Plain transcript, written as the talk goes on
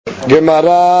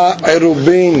Gemara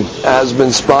Eruvin has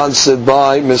been sponsored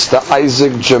by Mr.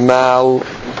 Isaac Jamal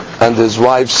and his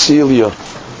wife Celia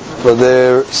for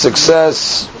their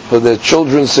success, for their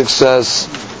children's success,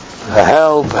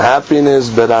 health, happiness,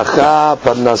 beracha,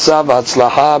 parnasa,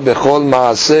 v'hatzlacha, bechol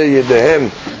maaseh yedehem.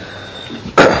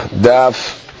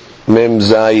 Daf Mem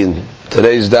Zayin.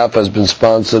 Today's daf has been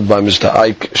sponsored by Mr.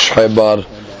 Ike Shchebar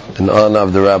in honor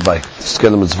of the Rabbi.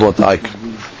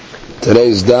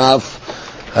 Today's daf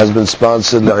has been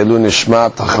sponsored Le'ilu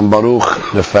Nishmat Hacham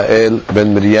Baruch Rafael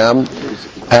ben Miriam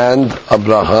and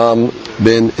Abraham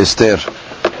ben Esther.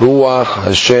 Ruach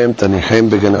Hashem Tanichem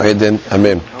Began Eden.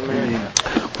 Amen.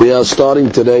 We are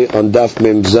starting today on Daf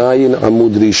Mem Zayin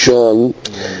Amud Rishon,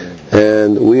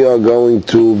 and we are going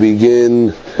to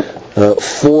begin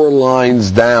 4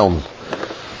 lines down.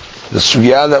 The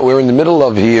sugya that we're in the middle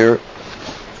of here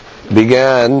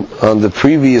began on the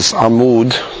previous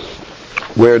Amud,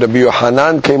 where Rabbi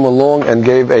Yohanan came along and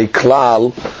gave a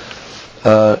klal,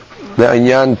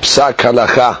 le'inyan psak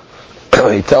halacha.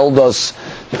 He told us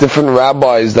different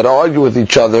rabbis that argue with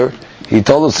each other. He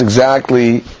told us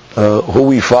exactly who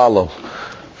we follow.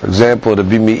 For example,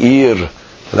 Rabbi Meir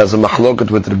that has a machloket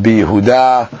with Rabbi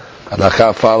Yehuda,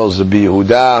 halacha follows Rabbi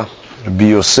Yehuda. Rabbi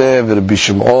Yosef, Rabbi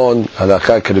Shimon,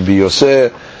 halacha Rabbi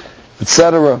Yosef,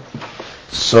 etc.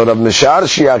 So Rabbi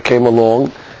Misharshia came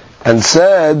along and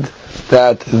said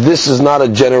that this is not a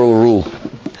general rule.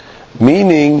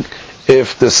 Meaning,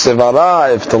 if the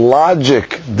sevara, if the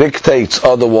logic dictates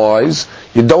otherwise,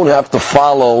 you don't have to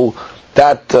follow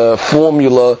that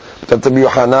formula that the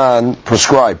Yohanan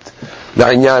prescribed.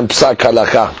 La'inyan psak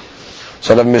halacha.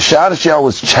 So the Misharshia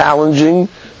was challenging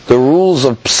the rules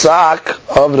of psak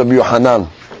of Rabbi Yohanan.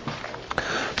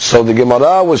 So the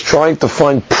Gemara was trying to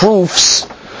find proofs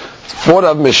for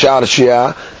Rabbi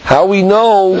Misharshia, how we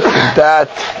know that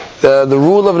the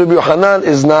rule of Rabbi Yohanan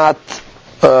is not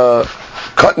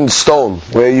cut in stone,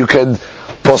 where you can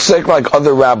posek like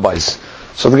other rabbis.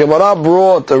 So the Gemara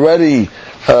brought already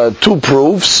 2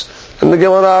 proofs, and the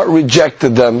Gemara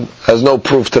rejected them as no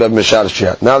proof to Rabbi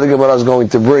Misharshia. Now the Gemara is going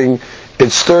to bring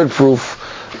its 3rd proof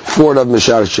for Rabbi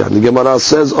Misharshia. The Gemara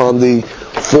says on the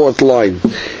 4th line,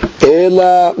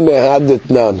 Ela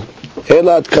mehadetnan.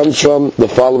 Ela, it comes from the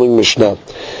following Mishnah.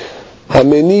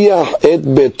 Hameniach et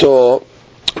beto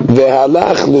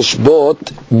vehalach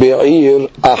lishbot be'ir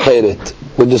acheret.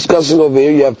 We're discussing over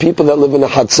here, you have people that live in a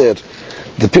hatzer.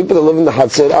 The people that live in the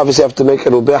hatzer obviously have to make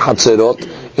erubeh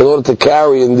hatzerot in order to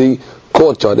carry in the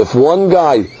courtyard. If one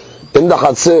guy in the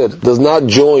hatzer does not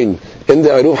join in the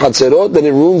eruv hatzerot, then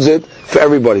it ruins it for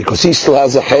everybody, because he still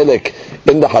has a helek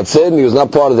in the hatzer and he was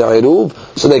not part of the eruv,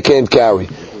 so they can't carry.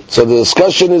 So the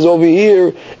discussion is over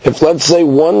here, if let's say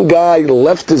one guy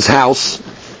left his house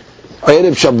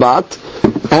erev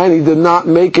Shabbat and he did not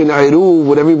make an eruv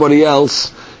with everybody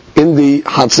else in the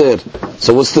hatzer.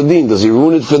 So what's the deen? Does he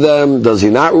ruin it for them? Does he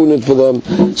not ruin it for them?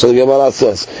 So the Gemara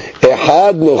says,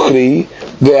 Ehad nochri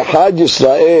ve'ehad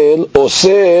Yisrael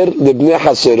oser lebnei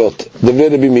haserot.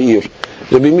 Devrei Rabbi Meir.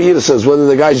 Rabbi Meir says whether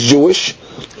the guy's Jewish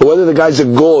or whether the guy's a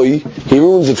goy, he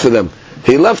ruins it for them.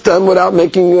 He left them without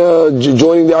making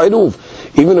joining the eruv.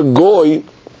 Even a goy,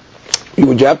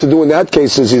 what you have to do in that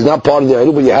case is he's not part of the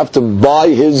eruv, but you have to buy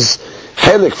his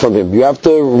helek from him. You have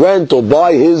to rent or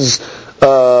buy his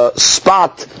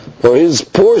spot or his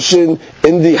portion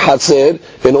in the hatzer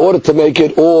in order to make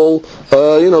it all, to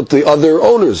the other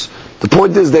owners. The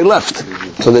point is they left.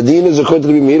 So the deen is according to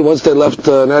the Meir. Once they left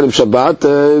Erev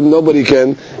Shabbat, nobody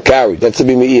can carry. That's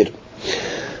the Meir.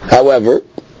 However,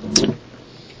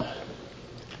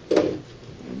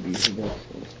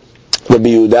 Rabbi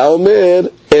Yehuda Omer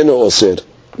eno oser.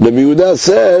 Rabbi Yehuda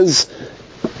says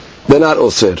they're not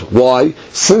oser. Why?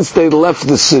 Since they left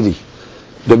the city.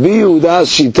 Rabbi Yehuda's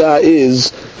shita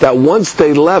is that once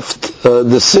they left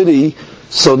the city,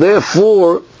 so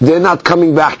therefore they're not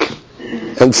coming back.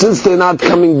 And since they're not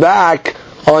coming back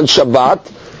on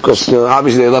Shabbat, because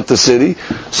obviously they left the city,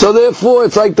 so therefore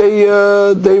it's like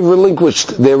they've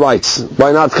relinquished their rights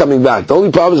by not coming back. The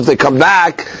only problem is if they come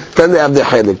back, then they have their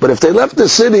chelik. But if they left the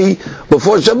city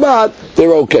before Shabbat,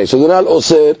 they're okay. So they're not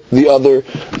osir the other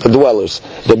dwellers.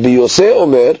 Rabbi Yosef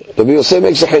Omer, Rabbi Yosef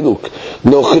makes a chiluk.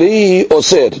 Nochri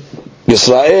osir,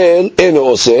 Yisrael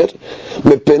eno osir,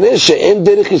 mepeneh she'en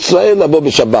derech Yisrael labo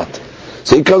b'Shabbat.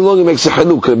 So he comes along and makes a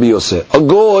chiluk, Rabbi Yosef. A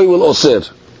goy will osir.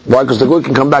 Why? Because the goy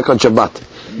can come back on Shabbat.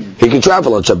 He can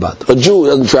travel on Shabbat. A Jew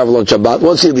doesn't travel on Shabbat.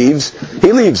 Once he leaves,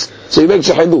 he leaves. So he makes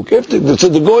a chiluk. If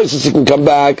the goy says he can come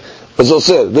back, it's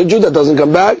osir. The Jew that doesn't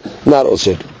come back, not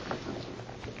osir.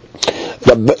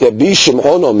 Rabbi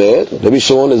Shimon Omer, Rabbi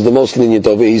Shimon is the most lenient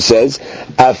of it. He says,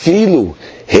 Afilu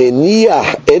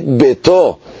heniach et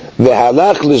beto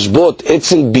והלך לשבות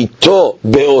אצל ביתו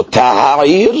באותה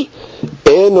העיר,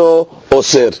 אינו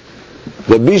אוסר.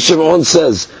 Rabbi Shimon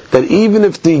says that even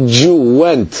if the Jew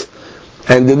went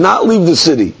and did not leave the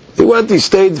city, he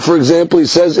stayed, for example, he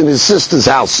says, in his sister's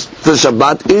house for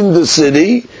Shabbat in the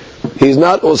city, he's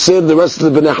not osir the rest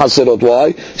of the Bnei Haserot.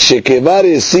 Why? Shekevar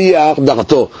yisiyach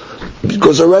da'ato.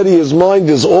 Because already his mind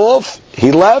is off,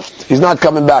 he left, he's not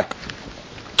coming back.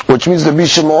 Which means the Rabbi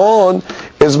Shimon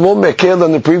is more mekel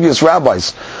than the previous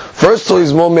rabbis. First of all,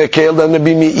 he's more mekel than the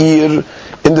Rabbi Meir,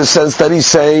 in the sense that he's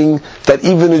saying that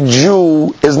even a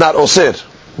Jew is not osir.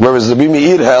 Whereas the Rabbi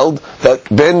Meir held that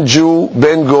ben Jew,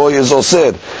 ben Goy is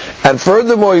osir. And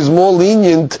furthermore, he's more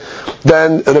lenient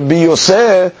than Rabbi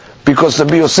Yosef, because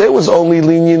Rabbi Yosef was only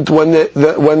lenient Rabbi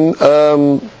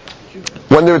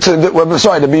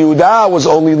Yehuda was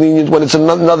only lenient when it's in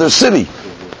another city.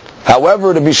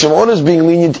 However, Rabbi Shimon is being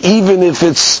lenient even if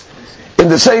it's in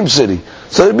the same city.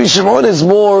 So Rabbi Shimon is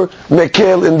more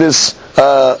mekel in this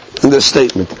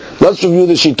statement. Let's review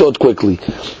the shitot quickly.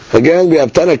 Again, we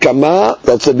have Tana Kama,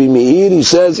 that's Rabbi Meir, he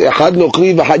says, Echad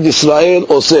Nokri v'Echad Yisrael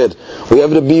Osir. We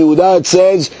have Rabbi Yehuda, it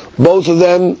says, both of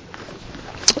them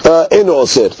in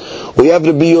Osir. We have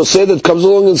Rabbi Yosef that comes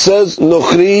along and says,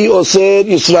 Nochri Osir,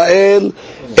 Yisrael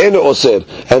in Osir.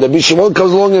 And Rabbi Shimon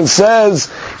comes along and says,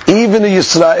 even a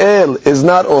Yisrael is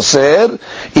not Osir,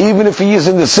 even if he is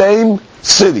in the same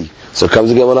city. So comes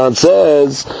the Gemara and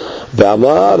says,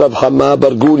 V'amar Rav Chama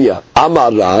bar Guria,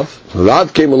 Amar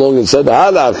Rav came along and said,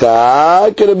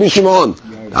 Halakha ke Rabbi Shimon.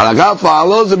 Halakha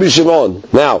follows Rabbi Shimon.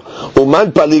 Now,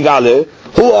 Uman Palig Ale,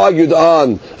 who argued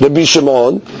on Rabbi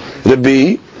Shimon?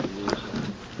 Rabbi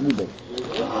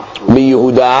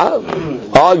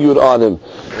Yehuda argued on him.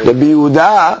 Rabbi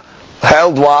Yehuda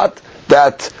held what?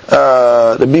 That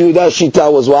Rabbi Yehuda's shita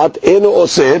was what? Eno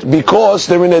osir, because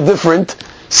they're in a different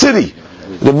city.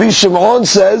 Rabbi Shimon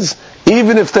says,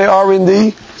 even if they are in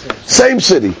the same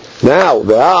city. Now,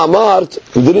 Amart,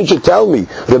 didn't you tell me?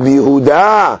 Rabbi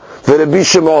Yehuda, the Rabbi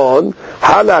Shimon,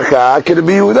 halakha ke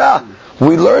Rabbi Yehuda.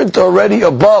 We learned already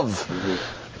above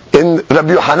in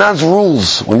Rabbi Yohanan's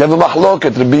rules, we never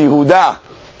mahloket, Rabbi Yehuda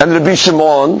and Rabbi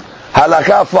Shimon,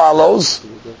 halakha follows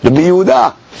Rabbi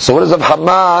Yehuda. So what does Rav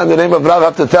Chama in the name of Rav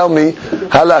have to tell me?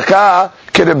 Halakha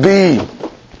ke Rabbi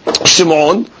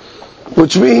Shimon,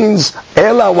 which means,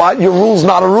 Ela, what? Your rule's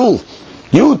not a rule.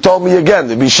 You told me again,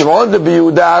 Rabbi Shimon, Rabbi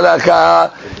Yehuda,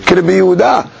 halakha ke Rabbi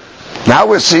Yehuda. Now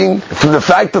we're seeing, from the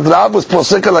fact that Rav was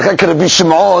posek halakha ke Rabbi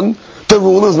Shimon, the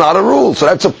rule is not a rule. So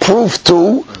that's a proof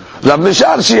to Rav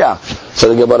Misharshia. So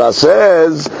the Gemara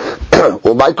says,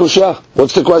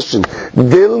 what's the question?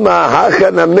 Dilma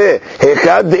hachaname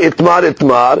hechad itmar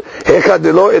itmar hechad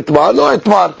lo itmar lo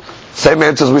itmar. Same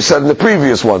answer as we said in the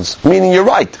previous ones. Meaning you're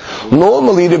right.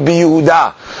 Normally Rabbi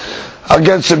Yehuda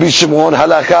against Rabbi Shimon,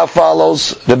 halakha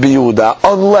follows Rabbi Yehuda,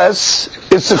 unless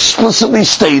it's explicitly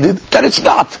stated that it's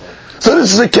not. So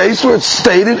this is a case where it's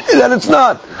stated that it's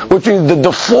not, which means the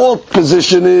default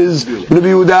position is Rabbi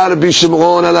Yehuda, Rabbi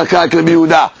Shimon, halakha ke Rabbi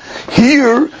Yehuda.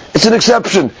 Here, it's an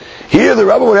exception. Here, the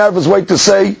Rabbi would have his way to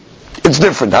say it's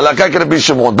different, halakha ke Rabbi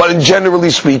Shimon. But in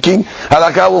generally speaking,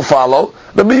 halakha will follow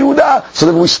Rabbi Yehuda. So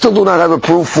then we still do not have a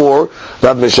proof for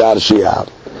Rav Mishar Shia.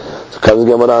 So comes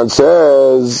the Gemara and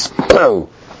says, Ela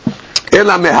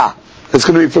meha. It's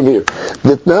going to be from here.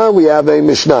 Now we have a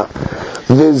Mishnah.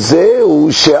 V'zeu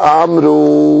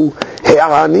she'amru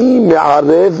he'ani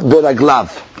me'arev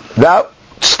beraglav. That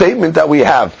statement that we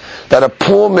have, that a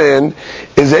poor man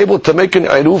is able to make an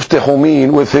eruv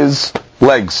tehumin with his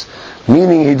legs,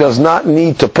 meaning he does not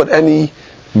need to put any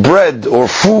bread or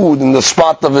food in the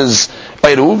spot of his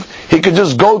eruv. He could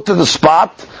just go to the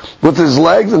spot with his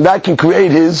legs, and that can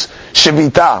create his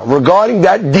shevita. Regarding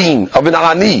that deen of an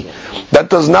ani that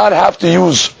does not have to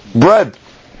use bread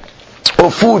or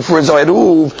food for his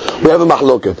eruv, we have a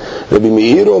mahloket. Rabbi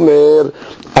Meir Omer,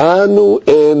 anu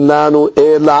enanu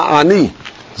ela ani.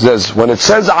 Says when it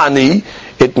says ani,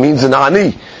 it means an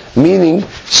ani, meaning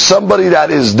somebody that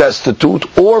is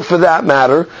destitute, or for that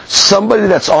matter, somebody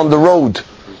that's on the road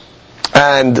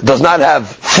and does not have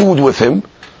food with him,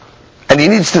 and he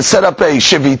needs to set up a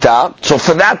shevita. So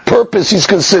for that purpose, he's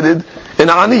considered an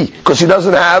ani, because he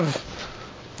doesn't have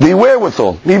the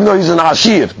wherewithal, even though he's an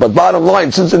ashir. But bottom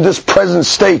line, since in this present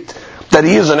state that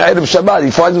he is an Erev Shabbat,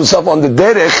 he finds himself on the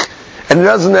derech, and he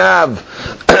doesn't have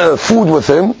food with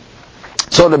him,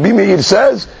 so Rabbi Meir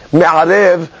says,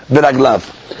 me'arev beraglav.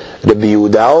 Rabbi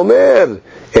Yehuda Omer,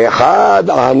 echad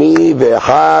ani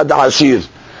ve'echad ashir.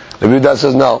 Rabbi Yehuda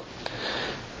says, no.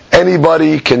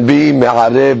 Anybody can be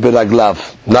me'arev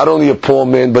beraglav. Not only a poor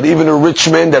man, but even a rich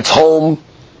man that's home,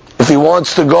 if he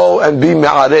wants to go and be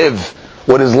me'arev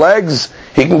with his legs,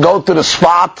 He can go to the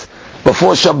spot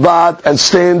before Shabbat and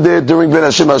stand there during Ben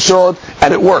Hashemashot,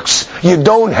 and it works. You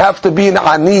don't have to be an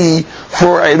ani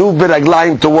for Eruv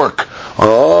Beraglaim to work.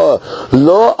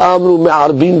 Lo amru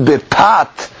me'arbin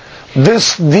bepat.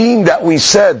 This deen that we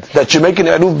said, that you make an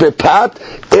Eruv bepat,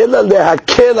 ela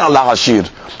lehakel ala ashir,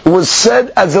 was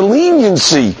said as a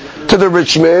leniency to the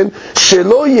rich man,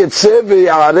 shelo yetzeh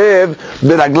ve'yarev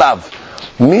beraglav.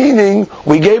 Meaning,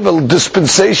 we gave a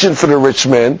dispensation for the rich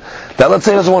man, that let's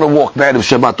say he doesn't want to walk Erev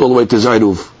Shabbat all the way to his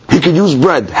Eruv. He could use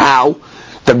bread. How?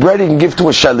 The bread he can give to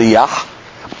a shaliach,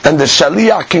 and the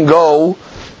shaliach can go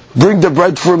bring the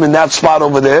bread for him in that spot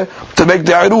over there to make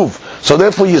the Eruv. So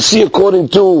therefore you see, according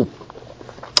to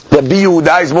the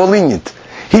Yehuda, is more lenient.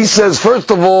 He says, first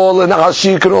of all, an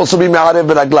Ashir can also be Me'arev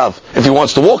Beraglav, if he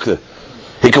wants to walk there.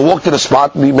 He can walk to the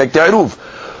spot and make the Eruv.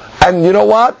 And you know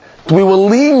what? We were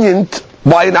lenient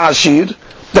by an Ashir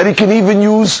that he can even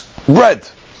use bread.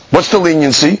 What's the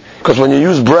leniency? Because when you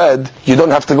use bread, you don't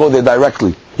have to go there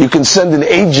directly. You can send an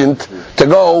agent to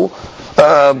go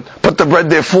put the bread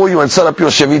there for you and set up your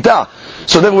Shevitah.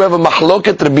 So then we have a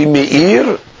Mahloket Rabbi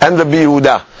Meir and Rabbi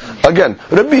Yehuda. Again,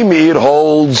 Rabbi Meir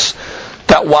holds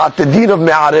that what? The deen of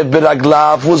Me'arev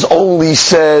Beraglav was only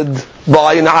said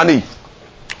by an Ani,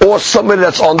 or somebody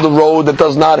that's on the road that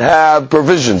does not have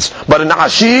provisions. But an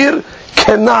Ashir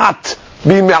cannot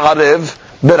be Me'arev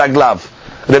Beraglav.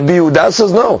 Rabbi Yehuda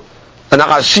says no. An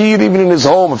Ashir, even in his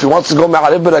home, if he wants to go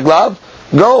Me'arev Beraglav,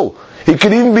 go. He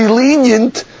could even be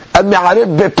lenient at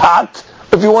Me'arev Bepat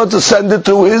if he wants to send it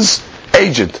to his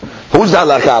agent. Who's the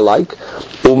halakha like?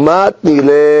 Umat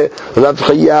nile Rav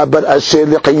Chaya bar Asher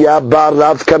Chaya bar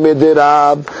Rav Kameh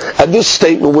Rav. And this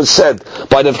statement was said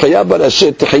by Rav Chaya bar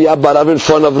Asher Chaya bar Rav in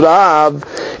front of Rav,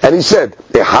 and he said,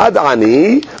 Ehad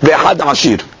ani ve'ehad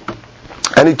ashir.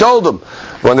 And he told them,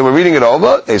 when they were reading it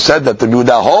over, they said that the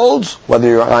Yehuda holds, whether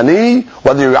you're ani,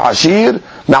 whether you're ashir,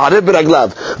 Me'arev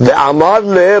Beraglav. Ve'amar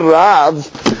le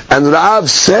Rav, and Rav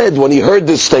said, when he heard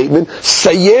this statement,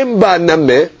 Sayem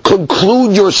ba'nameh,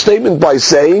 conclude your statement by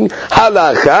saying,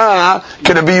 halakha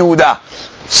k'Rabbi Yehuda.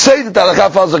 Say that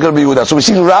halakha follows like Rabbi Yehuda. So we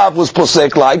see Rav was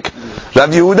posek like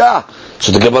Rabbi Yehuda.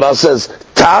 So the Gemara says,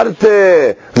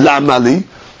 Tarte lamali.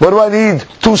 What do I need?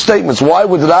 Two statements. Why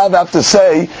would Rav have to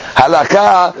say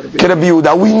halakha k'Rabbi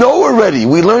Yehuda? We know already.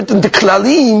 We learned in the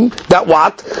Klalim that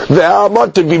what?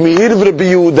 Ve'amar to be meir Rabbi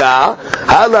Yehuda,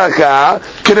 halakha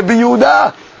k'Rabbi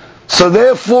Yehuda. So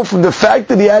therefore, from the fact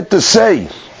that he had to say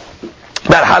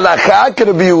that halakha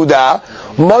k'Rabbi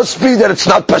Yehuda, must be that it's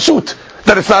not pashut,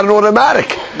 that it's not an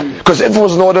automatic. Because if it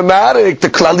was an automatic, the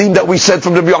klalim that we said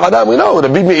from Rabbi Yochanan, we know,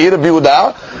 Rabbi Meir, Rabbi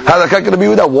Yehuda, halakha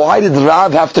k'Rabbi Yehuda. Why did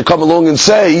Rav have to come along and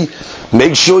say,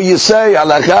 make sure you say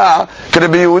halakha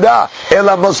k'Rabbi Yehuda?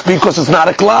 Ela must be because it's not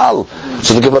a klal.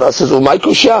 So the Gemara says, Umay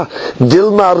kusha,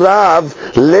 Dilma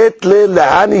Rav, let le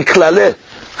lahani klale.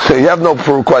 You have no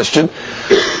question.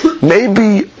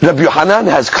 Maybe Rabbi Yochanan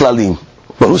has klalim,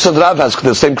 but who said Rav has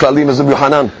the same klalim as Rabbi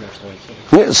Yochanan?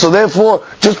 Yeah, so therefore,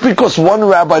 just because one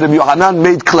rabbi, Rabbi Yochanan,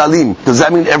 made klalim, does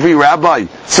that mean every rabbi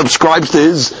subscribes to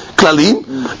his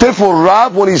klalim? Therefore,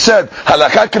 Rav, when he said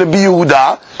halakha k'Rabbi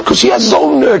Yehuda, because he has his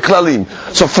own klalim.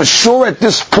 So for sure, at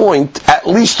this point, at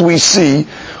least we see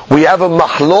we have a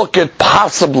mahloket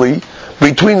possibly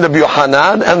between Rabbi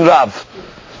Yochanan and Rav.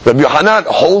 Rabbi Yochanan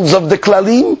holds of the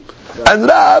klalim, and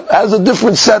Rav has a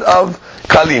different set of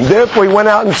klalim. Therefore, he went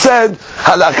out and said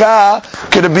halakha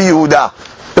k'Rabbi Yehuda,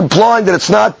 implying that it's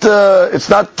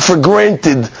not for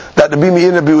granted that Rabbi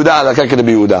Meir and Rabbi Yehuda halakha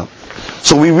k'Rabbi Yehuda.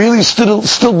 So we really still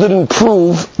didn't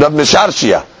prove Rav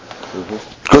Mesharshia,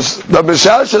 because Rav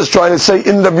Mesharshia is trying to say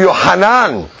in Rabbi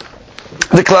Yochanan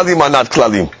the klalim are not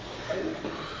klalim.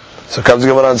 So comes the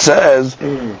Gemara and says,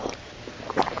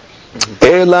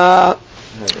 Ela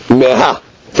meha,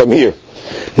 from here.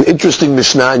 An interesting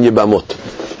Mishnah in Yebamot.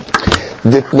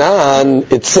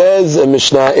 Ditnan, it says a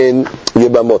Mishnah in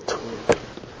Yebamot.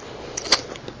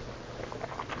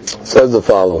 It says the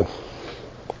following.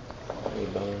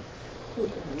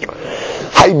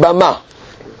 Haibama.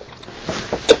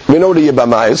 We know what a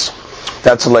Yebama is.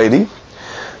 That's a lady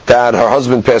that her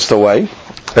husband passed away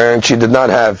and she did not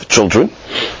have children.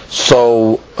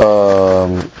 So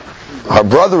her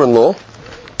brother-in-law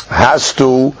has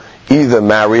to either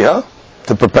marry her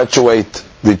to perpetuate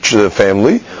the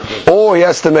family, or he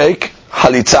has to make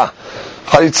halitza.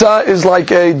 Halitza is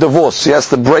like a divorce. He has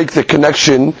to break the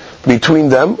connection between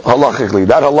them halachically.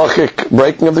 That halachic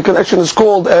breaking of the connection is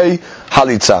called a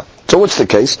halitza. So what's the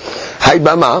case?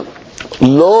 Haibama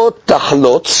lo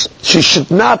tachlotz, she should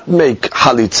not make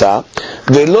halitza,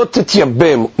 ve'lo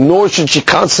tityabem, nor should she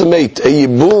consummate a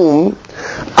yibum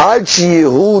ad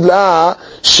sheyihu la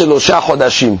shelosha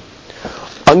chodashim,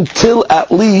 until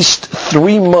at least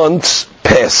 3 months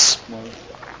pass.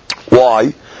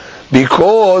 Why?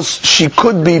 Because she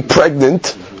could be pregnant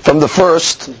from the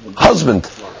first husband.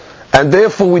 And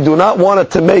therefore we do not want her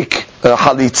to make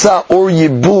halitza or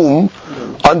yibum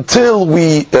until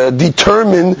we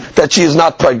determine that she is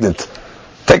not pregnant.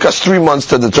 Take us 3 months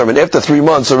to determine. After 3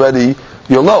 months already,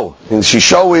 you'll know. And she's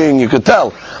showing, you could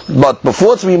tell. But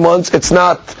before 3 months, it's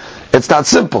not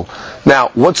simple.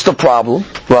 Now, what's the problem?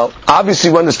 Well, obviously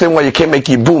we understand why you can't make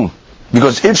yibum.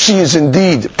 Because if she is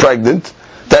indeed pregnant,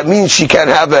 that means she can't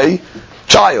have a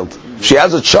child. If she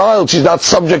has a child, she's not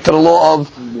subject to the law of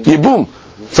yibum.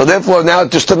 So therefore now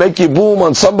just to make yibum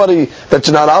on somebody that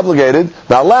you're not obligated,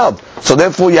 not allowed. So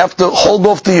therefore you have to hold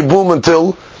off the yibum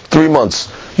until 3 months.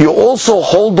 You also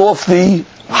hold off the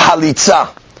halitza.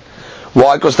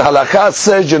 Why? Because the halakha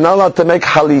says you're not allowed to make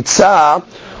halitza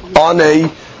on a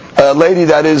lady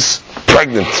that is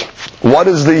pregnant. What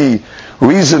is the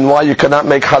reason why you cannot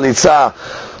make halitza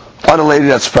on a lady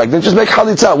that's pregnant? Just make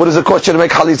halitza. What does it cost you to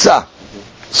make halitza?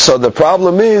 So the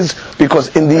problem is,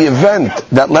 because in the event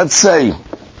that, let's say,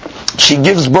 she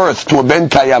gives birth to a ben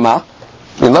kayama,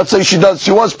 and let's say she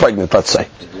was pregnant, let's say,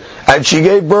 and she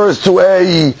gave birth to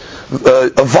a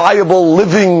viable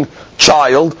living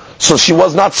child, so she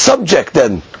was not subject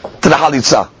then to the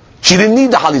halitza. She didn't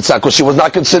need the halitza because she was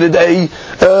not considered a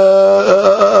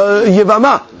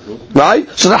yevama, right?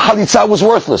 So the halitza was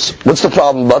worthless. What's the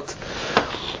problem? But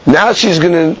now she's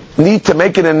going to need to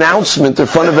make an announcement in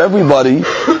front of everybody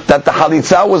that the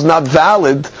halitza was not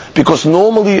valid, because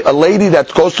normally a lady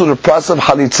that goes through the process of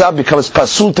halitza becomes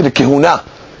pasul to the kehuna.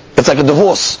 It's like a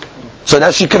divorce. So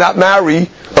now she cannot marry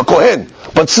a kohen.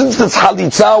 But since this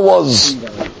halitza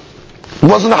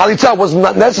wasn't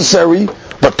not necessary,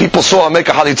 but people saw her make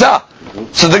a halitza,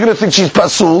 so they're going to think she's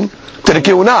pasul to the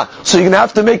kehuna. So you're going to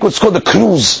have to make what's called a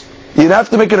cruise. You're going to have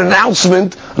to make an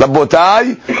announcement,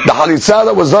 Rabotai, the halitza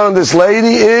that was done on this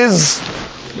lady is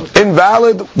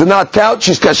invalid, did not count,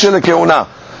 she's kashir the kehuna.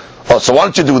 Oh, so why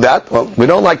don't you do that? Well, we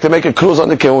don't like to make a cruise on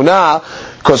the kehuna,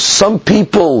 because some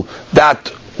people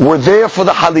that were there for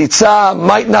the halitza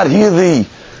might not hear the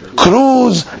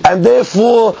cruise, and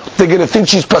therefore they're going to think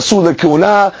she's pasul the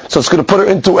kehuna, so it's going to put her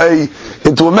into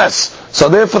a mess. So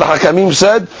therefore the Hakamim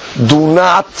said, do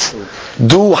not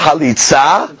do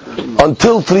halitza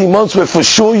until 3 months where for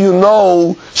sure you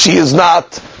know she is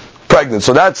not pregnant.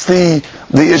 So that's the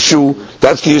issue.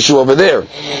 That's the issue over there.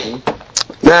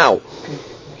 Now,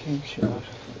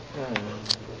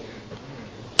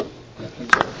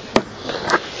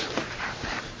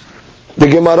 the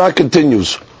Gemara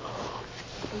continues.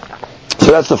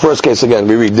 So that's the first case again.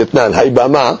 We read Ditnan.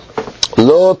 Haibama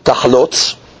lo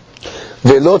tachlotz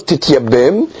velo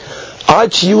tityabem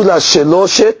ad shiyu la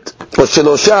sheloshet או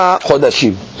שלושה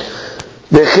חודשים.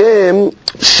 וכן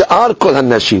שאר כל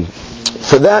הנשים.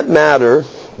 For that matter,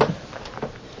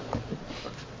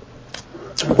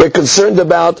 we're concerned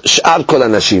about שאר כל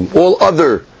הנשים, all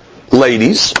other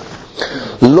ladies.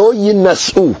 לא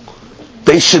ינסו,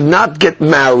 they should not get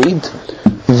married.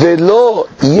 ולא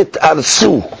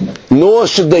יתארסו, nor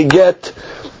should they get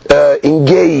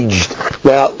engaged.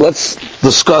 Now let's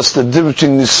discuss the difference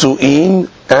between nisu'in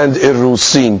and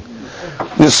irusin.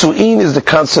 Nisu'in is the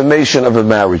consummation of a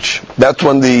marriage. That's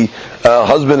when the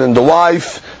husband and the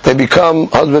wife, they become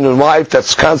husband and wife,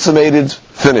 that's consummated,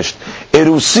 finished.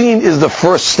 Irusin is the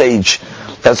first stage.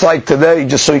 That's like today,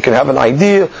 just so you can have an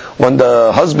idea, when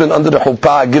the husband under the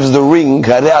chuppah gives the ring,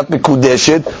 hareat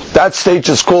mikudeshet, that stage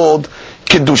is called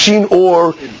kiddushin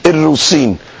or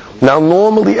irusin. Now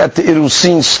normally at the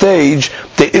irusin stage,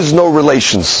 there is no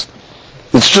relations.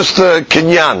 It's just a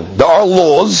kinyan. There are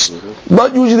laws,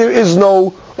 but usually there is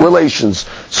no relations.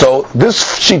 So this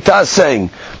shita is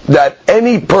saying that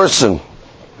any person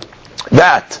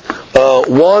that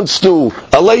wants to,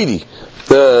 a lady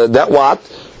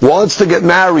wants to get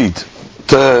married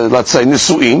to, let's say,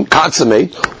 nisu'in,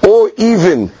 consummate, or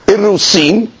even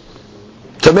irusin,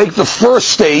 to make the first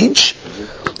stage,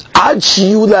 ad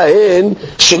shiyu lahen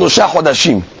shelosha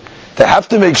chodashim. They have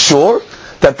to make sure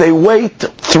that they wait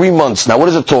 3 months. Now what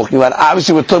is it talking about?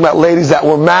 Obviously we're talking about ladies that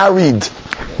were married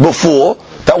before,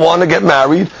 that want to get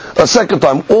married a second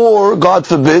time, or, God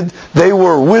forbid, they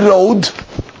were widowed,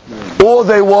 or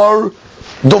they were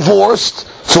divorced.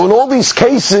 So in all these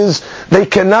cases, they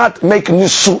cannot make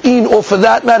nisu'in, or for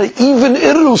that matter, even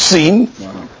irusin,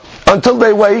 until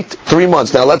they wait 3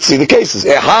 months. Now let's see the cases.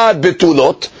 Ehad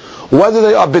betulot, whether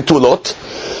they are betulot,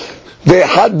 they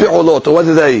had be'ulot, or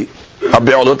whether they are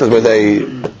be'ulot, where they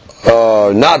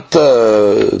are not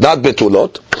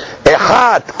betulot.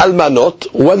 Echad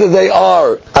almanot, whether they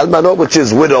are almanot, which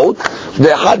is widowed,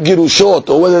 ve'echad girushot,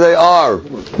 or whether they are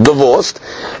divorced,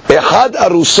 echad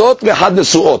arusot, ve'echad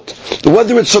nesuot,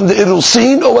 whether it's from the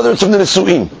irusin or whether it's from the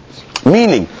nesuin.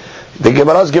 Meaning, the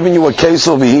Gemara is giving you a case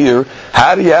over here.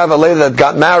 How do you have a lady that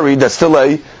got married that's still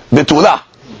a betula?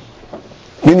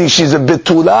 Meaning she's a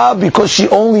betula because she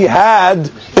only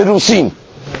had irusin.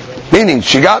 Meaning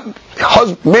she got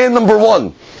man number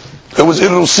one. It was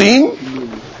irusin,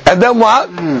 and then what?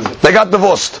 They got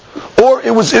divorced. Or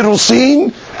it was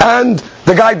irusin, and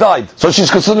the guy died. So she's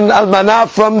considered an almanah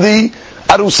from the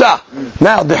arusa.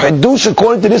 Now, the Hiddush,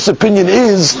 according to this opinion,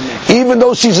 is, even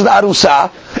though she's an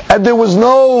arusa, and there was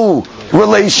no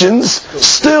relations,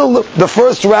 still the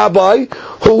first rabbi,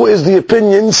 who is the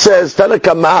opinion, says,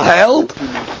 Tanakama held,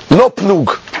 no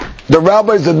plug. The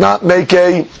rabbis did not make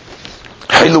a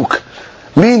hiluk.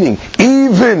 Meaning,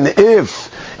 even if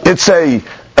it's a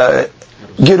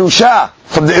girusha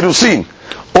from the irusin,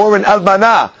 or an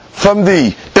almanah from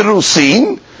the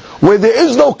irusin, where there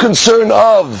is no concern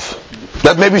of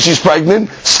that maybe she's pregnant,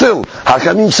 still,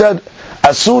 Hakamim said,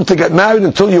 asur to get married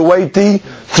until you wait the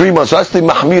 3 months. So that's the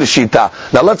mahmir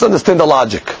shita. Now let's understand the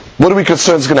logic. What are we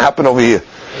concerned is going to happen over here?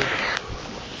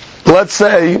 Let's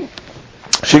say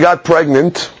she got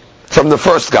pregnant from the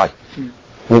first guy.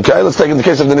 Okay, let's take in the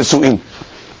case of the nisu'in.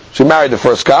 She married the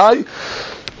first guy,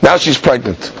 now she's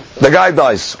pregnant. The guy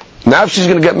dies. Now she's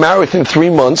going to get married within 3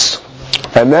 months,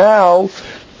 and now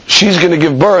she's going to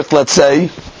give birth, let's say,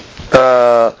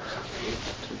 to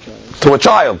a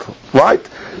child, right?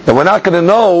 And we're not going to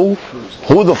know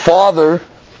who the father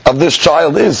of this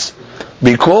child is,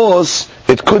 because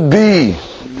it could be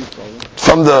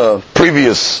from the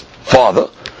previous father,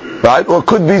 right? Or it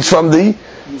could be from the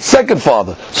second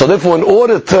father. So therefore, in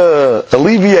order to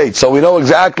alleviate, so we know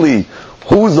exactly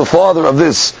who is the father of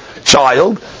this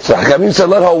child, so Hakamim said,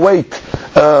 let her wait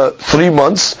 3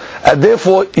 months, and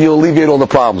therefore you alleviate all the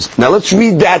problems. Now let's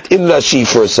read that in Rashi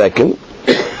for a second.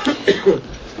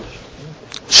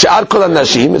 She'ar kol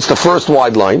hanashim, it's the first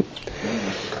wide line.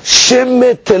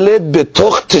 Shemeteled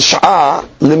betoch tish'a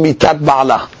lemitat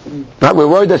ba'ala. We're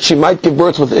worried that she might give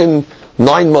birth within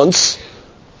 9 months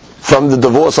from the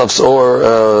divorce of, or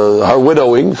her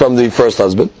widowing from the first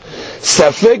husband.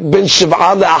 Safek ben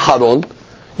shiv'a le'acharon.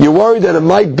 You're worried that it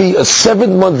might be a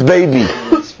 7-month baby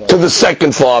to the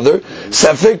second father.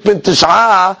 Safek ben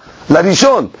tish'a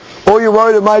larishon. Or you're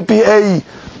worried it might be a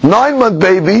 9-month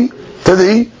baby to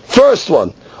the first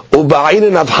one.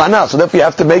 Uba'in avhana. So therefore you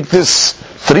have to make this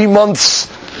 3 months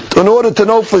in order to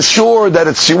know for sure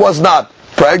that she was not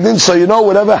pregnant. So you know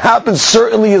whatever happens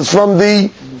certainly is from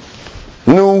the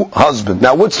new husband.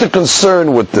 Now what's the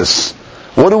concern with this?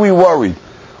 What are we worried?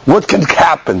 What can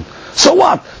happen? So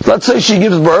what? Let's say she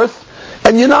gives birth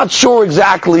and you're not sure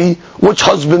exactly which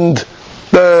husband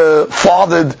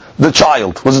fathered the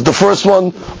child. Was it the first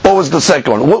one or was it the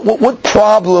second one? What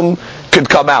problem could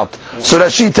come out? So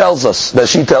that she tells us, that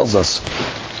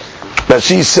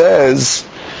she says,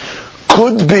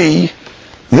 could be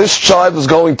this child is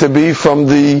going to be from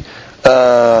the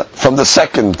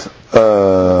second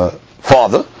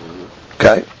father.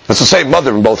 Okay, it's the same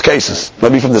mother in both cases.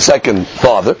 Maybe from the second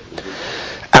father.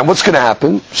 And what's going to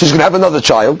happen? She's going to have another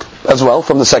child as well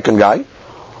from the second guy.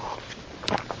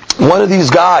 One of these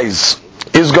guys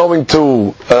is going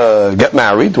to get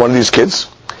married. One of these kids.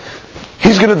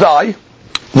 He's going to die.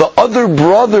 The other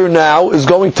brother now is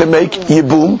going to make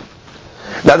yibum.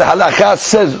 Now the halakha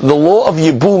says the law of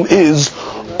yibum is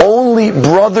only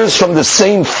brothers from the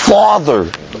same father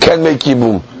can make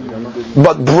yibum.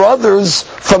 But brothers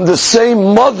from the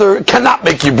same mother cannot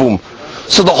make yibum.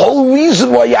 So the whole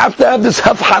reason why you have to have this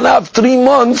havhana of 3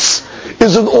 months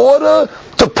is in order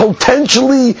to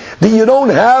potentially, that you don't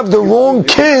have the wrong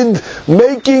kid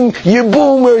making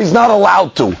yibum where he's not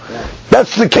allowed to.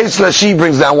 That's the case that she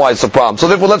brings down why it's a problem. So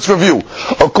therefore let's review.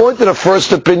 According to the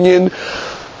first opinion,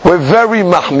 we're very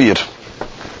mahmir.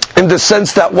 In the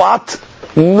sense that what?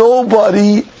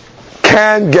 Nobody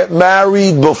can get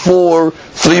married before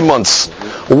 3 months.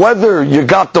 Whether you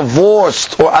got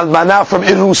divorced or almanah from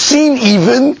irusin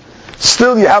even,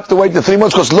 still you have to wait the 3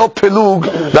 months because lo pelug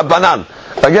rabbanan.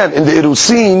 Again, in the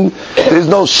irusin, there's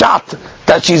no shot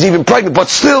that she's even pregnant, but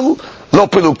still lo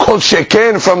pelug kol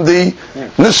sheken from the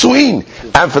nisuin.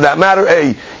 And for that matter,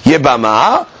 a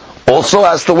yebama also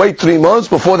has to wait 3 months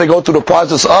before they go through the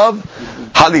process of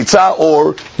halitza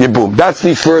or yibum. That's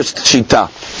the first shita.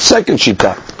 Second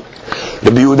shita.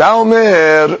 Rabbi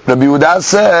Yehuda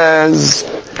says,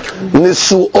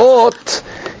 Nisuot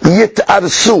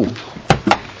yitarsu.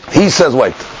 He says,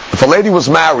 wait, if a lady was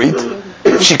married,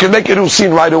 she can make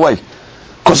irusin right away.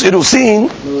 Because Irusin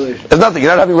is nothing.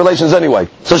 You're not having relations anyway.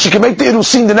 So she can make the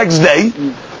Irusin the next day,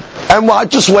 and what?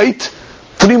 Just wait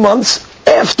 3 months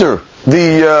after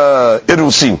the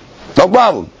Irusin. No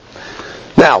problem.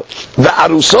 Now, the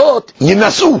Arusot,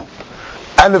 Yinasu.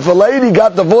 And if a lady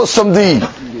got divorced from the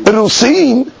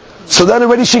Irusin, so then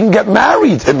already she can get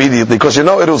married immediately. Because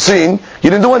Irusin, you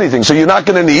didn't do anything. So you're not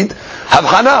going to need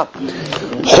Havchana.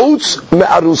 Chutz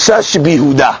me'arusa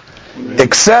shebihuda.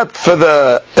 Except for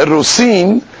the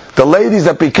Irusin, the ladies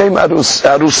that became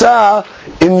Arusa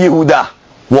in Yehuda.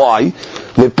 Why?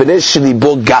 Because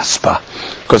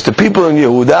the people in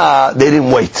Yehuda, they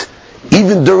didn't wait.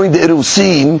 Even during the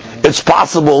Irusin, it's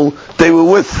possible they were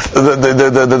with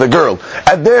the girl.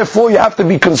 And therefore you have to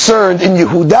be concerned in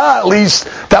Yehuda at least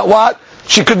that what?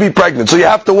 She could be pregnant. So you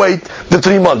have to wait the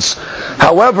 3 months.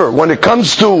 However, when it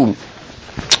comes to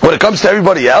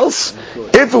everybody else,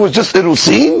 if it was just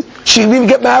Irusin, she didn't even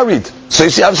get married. So you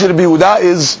see, obviously the Yehuda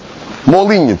is more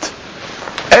lenient.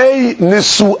 A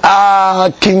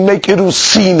Nisu'ah can make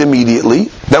Irusin immediately,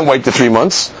 then wait the 3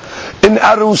 months. An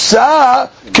Arusa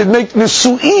can make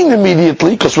Nisu'in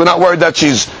immediately, because we're not worried that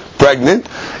she's pregnant,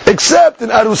 except an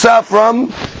Arusa from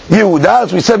Yehuda,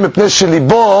 as we said, Mipnei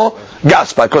Shelibo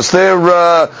Gaspa, because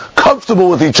they're comfortable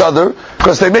with each other,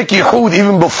 because they make Yehud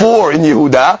even before in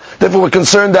Yehuda, therefore we're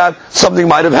concerned that something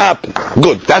might have happened.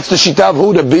 Good. That's the Shita of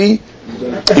who? Rabbi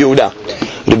Yehuda.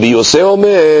 Rabbi Yosef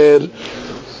Omer,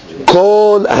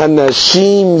 Kol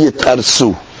Hanashim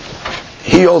Yitarsu.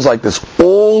 He holds like this.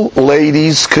 All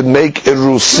ladies could make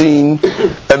Irusin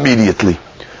immediately.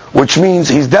 Which means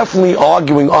he's definitely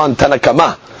arguing on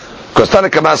Tanakama. Because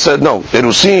Tanakama said, no,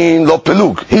 Irusin lo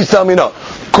pelug. He's telling me no.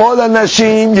 Kol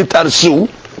Hanashim Yitarsu.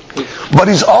 But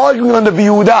he's arguing on the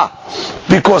Yehuda.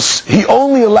 Because he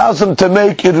only allows them to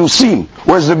make Irusin.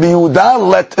 Whereas the Yehuda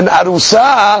let an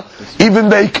Arusa even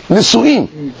make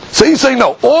Nisuin. So he's saying,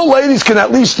 no, all ladies can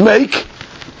at least make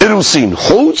Irusin.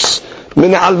 Chutz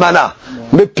min almana.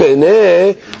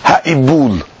 Mipene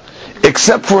ha'ibul.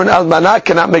 Except for an almana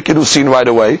cannot make Irusin right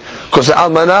away. Because the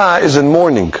almana is in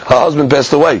mourning. Her husband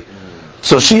passed away.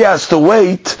 So she has to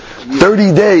wait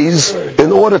 30 days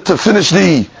in order to finish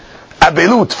the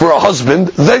abelut for her husband,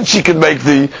 then she can make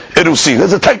the Irusin.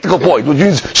 That's a technical point, which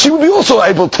means she would be also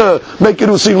able to make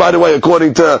Irusin right away,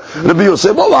 according to Rabbi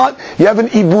Yosef. Well, what? You have an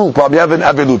ibul problem, you have an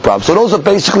abelut problem. So those are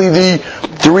basically the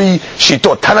 3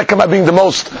 shitot. Tanakama being the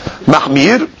most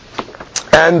mahmir,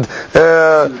 and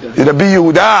Rabbi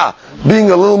Yehuda being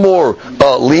a little more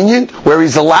lenient, where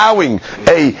he's allowing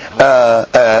a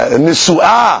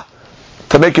nisu'ah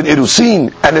to make an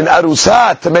Irusin, and an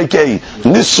Arusa to make a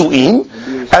Nisu'in.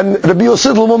 And Rabbi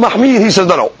Yosef Mahmir, he says,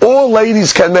 no, all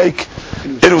ladies can make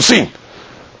Irusin.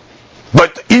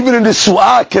 But even an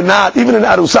Nisu'ah cannot, even an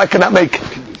Arusa cannot make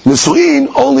Nisu'in,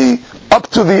 only up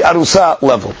to the Arusa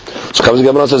level. So comes the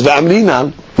Gemara and says,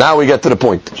 V'amrinan, now we get to the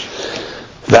point.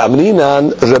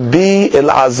 V'amrinan, Rabbi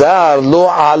El-Azar lo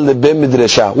al lebe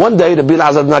midrasha. One day, Rabbi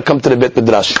El-Azar did not come to the Bet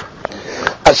Midrash.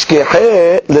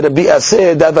 Ashkehe le-Rabbi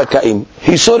Aseh davakaim.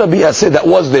 He saw Rabbi Aseh that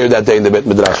was there that day in the Bet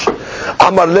Midrash.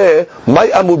 Amar le, may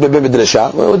amud bebe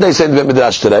midrasha. What do they say in the Bet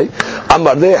Midrash today?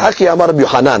 Amar le, haki amar Rabbi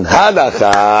Yochanan.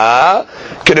 Halakha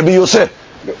ke Rabbi Yosef.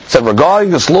 So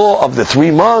regarding this law of the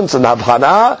 3 months and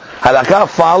Havchana, halakha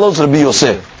follows Rabbi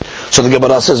Yosef. So the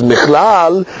Gemara says,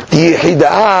 Michlal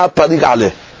yihida'a parig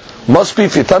aleh. Must be,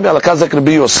 if you tell me halakha zek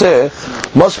Rabbi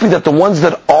Yosef, must be that the ones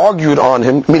that argued on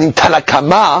him, meaning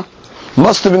Tanakama,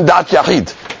 must have been Dat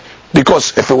Yachid.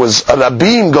 Because if it was a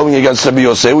Rabim going against Rabbi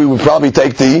Yosef, we would probably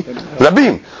take the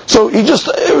Rabim. So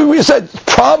we said,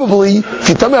 probably, if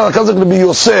you tell me halakha zek Rabbi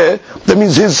Yosef, that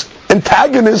means his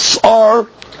antagonists are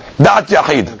Dat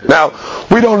Yachid. Now,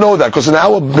 we don't know that, because in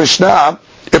our Mishnah,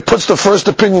 it puts the first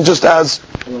opinion just as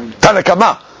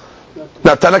Tanakama.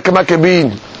 Now, Tanakama can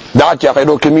mean Dat Yachid,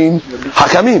 or can mean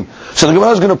Hakamim. So the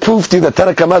Gemara is going to prove to you that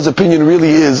Tanakama's opinion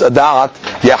really is a Dat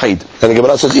Yachid. And the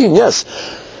Gemara says, yes.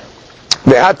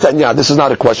 This is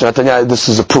not a question, this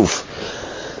is a proof.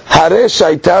 Let's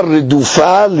say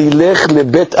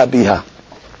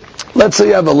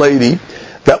you have a lady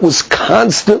that was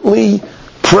constantly,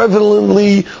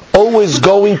 prevalently, always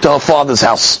going to her father's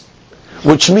house.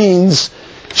 Which means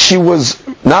she was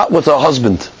not with her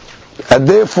husband. And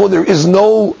therefore there is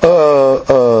no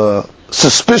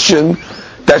suspicion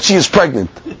that she is pregnant.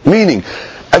 Meaning,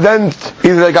 and then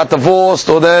either they got divorced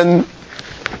or then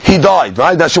he died,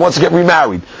 right? Now she wants to get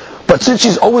remarried. But since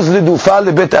she's always lidufa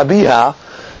lebet abiha,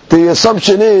 the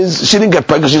assumption is she didn't get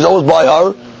pregnant, she's always by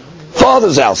her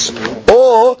father's house.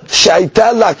 Or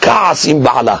shaita la ka'as im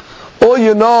ba'ala. Or or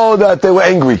you know that they were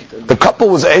angry. The couple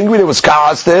was angry, there was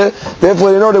chaos there,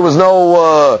 therefore you know there was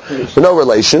no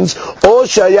relations. Or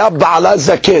shaya ba'ala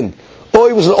zaken, or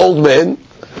he was an old man,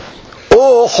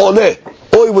 or chole,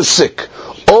 or he was sick,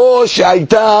 or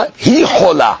shaita hi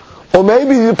chola, or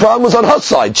maybe the problem was on her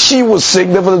side. She was sick,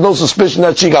 therefore there's no suspicion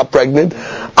that she got pregnant.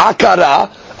 Akara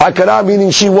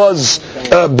meaning she was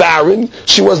barren,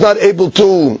 she was not able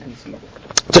to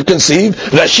conceive.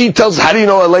 Rashi tells, how do you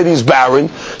know a lady's barren?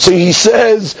 So he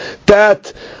says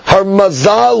that her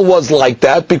mazal was like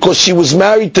that because she was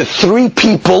married to 3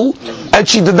 people and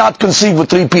she did not conceive with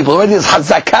 3 people. Already is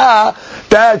hazakah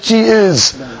that she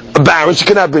is barren, she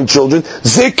cannot bring children.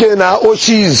 Zikena, or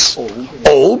she's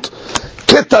old.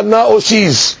 Ketana, or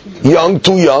she's young,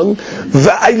 too young.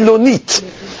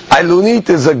 Va'ilonit. Ailunit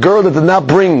is a girl that did not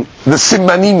bring the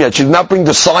simanim yet. She did not bring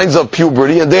the signs of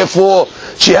puberty, and therefore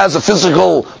she has a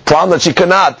physical problem that she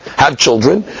cannot have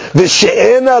children.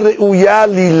 V'she'ena re'uya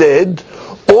liled,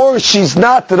 or she's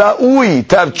not ra'ui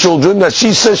to have children, that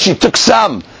she says she took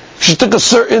some. She took a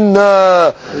certain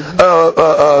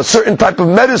certain type of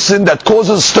medicine that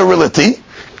causes sterility.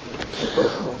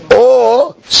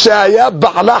 Or she'aya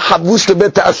ba'ala havush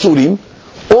lebet ha'asurim,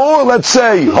 or let's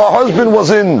say her husband was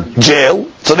in jail,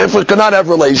 so therefore cannot have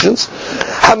relations.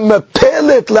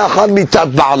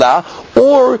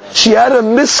 Or she had a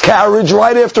miscarriage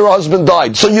right after her husband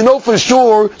died. So you know for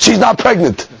sure she's not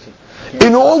pregnant.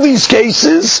 In all these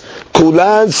cases,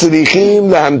 kulan sirichim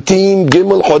lahamtin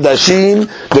gimel chodashim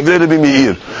devnei Rabbi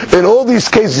Meir. In all these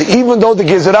cases, even though the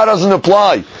gezerah doesn't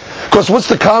apply, because what's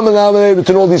the common denominator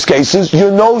between all these cases? You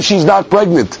know she's not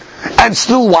pregnant. And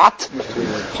still what?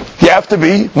 You have to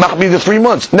be mahmi the 3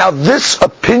 months. Now this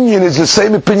opinion is the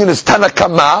same opinion as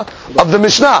Tanakama of the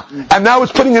Mishnah. And now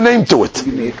it's putting a name to it.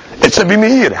 It's Rabbi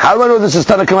Meir. How do I know this is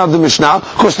Tanakama of the Mishnah?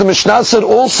 Because the Mishnah said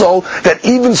also that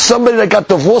even somebody that got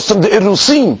divorced from the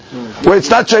Irusin, where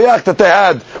it's not Shayach that they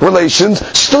had relations,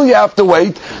 still you have to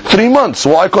wait 3 months.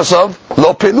 Why? Because of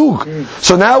Lo Pelug.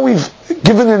 So now we've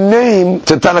given a name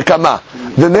to Tanakama.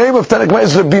 The name of Tanakama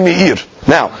is Rabbi Meir.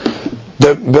 Now,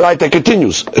 the Beraita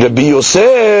continues. Rabbi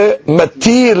Yosef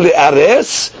matir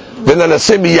le'ares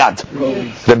v'nanaseh miyad.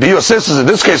 Rabbi Yosef says in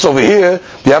this case over here,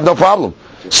 you have no problem.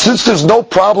 Since there's no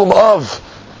problem of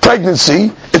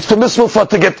pregnancy, it's permissible for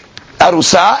to get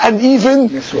arusa and even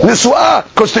niswa,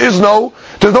 because there's no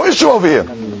issue over here.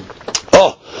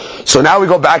 Oh, so now we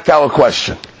go back to our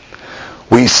question.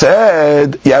 We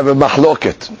said you have a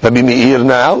mahloket, Rabbi Meir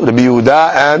now, Rabbi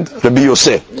Yehuda and Rabbi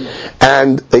Yosef.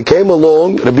 And they came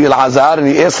along, Rabbi Elazar, and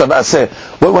he asked Rabbi Aseh,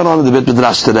 what went on in the Bet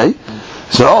Midrash today?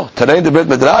 So, today in the Bet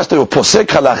Midrash, they were posek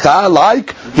halakha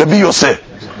like Rabbi Yosef.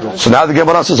 So now the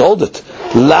Gemara says, hold it.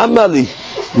 Lamali.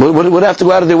 Would have to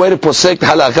go out of their way to posek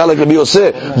halakha like Rabbi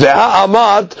Yosef. Veha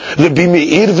amad Rabbi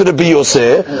Meir v'Rabbi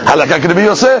Yosef halakha like Rabbi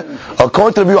Yosef.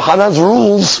 According to Rabbi Yohanan's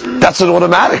rules, that's an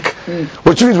automatic.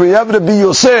 Which means when you have Rabbi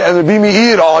Yosef and Rabbi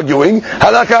Meir arguing,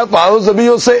 halakha follows Rabbi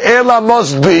Yosef. Ela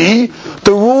must be.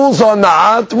 The rules are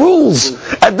not rules,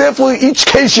 and therefore each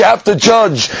case you have to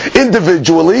judge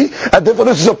individually. And therefore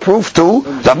this is a proof to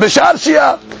Rabbi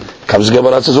Sharshia. Comes the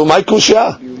Gemara and says, "Oh my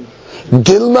kushya."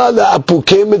 Dilma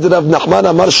la'apuke mid Rav Nachman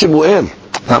amar Shemuel.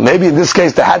 Now maybe in this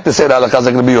case they had to say halakha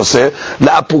like Rabbi Yosef.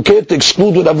 La'apuke to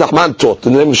exclude what Rav Nachman taught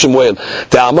in the name of Shemuel.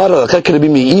 Te'amar halakha like Rabbi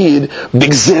Meir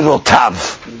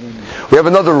b'gzerotav. We have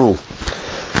another rule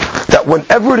that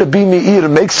whenever Rabbi Meir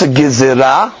makes a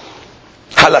gezerah,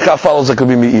 halakha follows like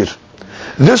Rabbi Meir.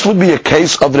 This would be a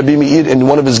case of Rabbi Meir in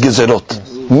one of his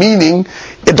gezerot. Meaning,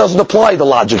 it doesn't apply the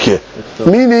logic here.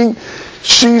 Meaning,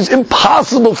 she's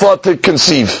impossible for her to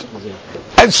conceive.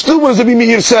 And still, what does Rabbi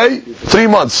Meir say? 3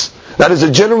 months. That is a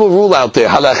general rule out there.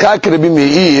 Halakha Rabbi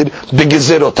Meir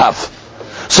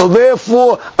b'gezerotav. So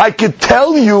therefore, I could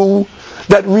tell you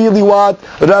that really what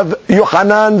Rabbi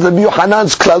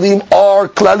Yohanan's klalim are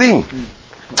klalim.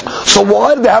 So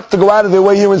why do they have to go out of their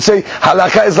way here and say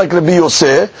halakha is like Rabbi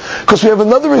Yosef? Because we have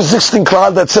another existing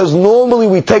klal that says normally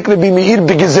we take Rabbi Meir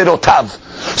b'gezerotav.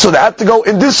 So they have to go,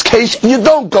 in this case, you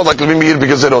don't go like Rabbi Meir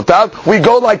b'gezerotav. We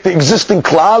go like the existing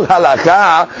klal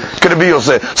halakha Rabbi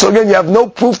Yosef. So again, you have no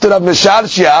proof to Rav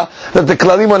Mesharshia that the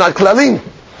klalim are not klalim.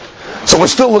 So we're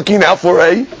still looking now for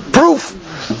a proof.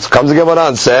 So comes the Gemara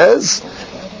and says,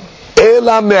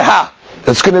 Ela meha.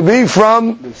 It's going to be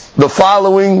from the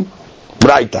following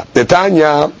Braita.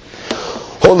 Netanya,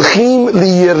 holchim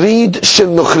liyerid shel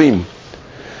nochrim.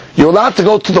 You're allowed to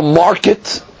go to the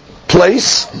market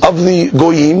place of the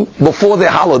goyim before their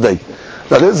holiday.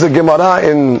 Now there's a Gemara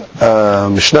in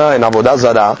Mishnah in Avodah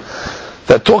Zarah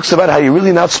that talks about how you're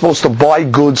really not supposed to buy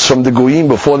goods from the goyim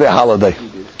before their holiday,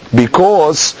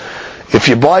 because if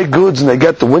you buy goods and they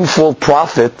get the windfall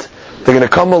profit, they're going to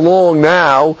come along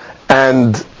now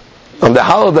and on the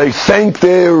holiday thank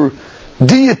their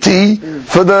deity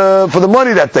for the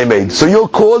money that they made. So you're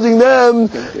causing them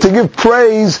to give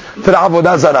praise to the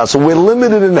Avodah Zarah. So we're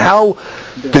limited in how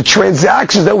the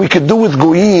transactions that we could do with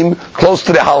Goyim close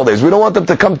to the holidays. We don't want them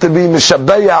to come to be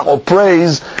Mishabeya or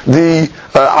praise the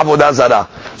Avodah Zarah.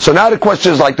 So now the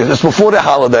question is like this. It's before the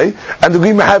holiday and the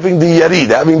Goyim are having the Yarid,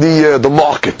 having the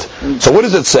market. So what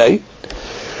does it say?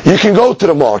 You can go to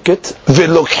the market,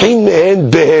 v'lokhin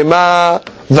me'en behema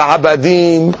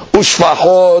v'abadim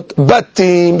ushfachot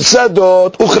batim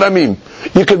sadot uchramim.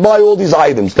 You could buy all these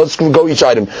items. Let's go each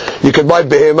item. You could buy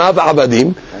behema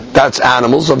v'abadim. That's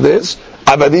animals of theirs.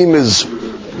 Abadim is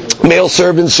male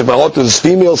servants. Shfachot is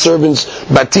female servants.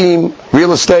 Batim,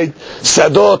 real estate.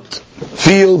 Sadot,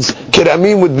 fields.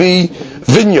 Kiramim would be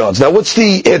vineyards. Now, what's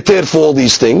the heter for all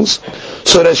these things?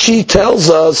 So that she tells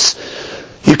us.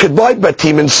 You could buy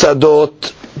Batim and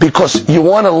Sadot because you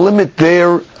want to limit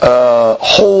their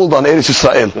hold on Eretz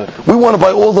Yisrael. We want to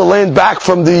buy all the land back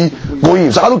from the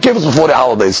Goyim. So I don't care if it's before the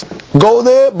holidays. Go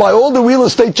there, buy all the real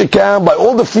estate you can, buy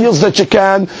all the fields that you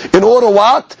can. In order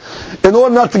what? In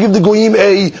order not to give the Goyim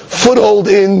a foothold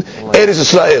in Eretz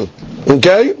Yisrael.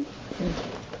 Okay?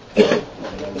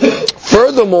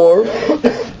 Furthermore,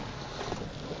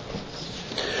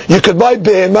 you could buy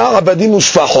Behemah, Abadim,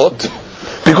 Ushfachot,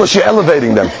 because you're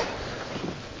elevating them.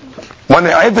 When the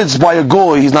Evid's by a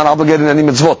Goy, he's not obligated any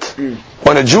mitzvot.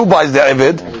 When a Jew buys the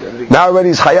Evid, now already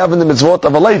he's chayav in the mitzvot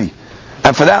of a lady.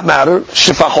 And for that matter,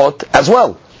 shifachot as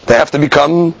well. They have to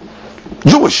become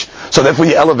Jewish. So therefore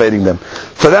you're elevating them.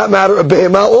 For that matter, a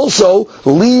Behemah also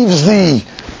leaves the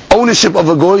ownership of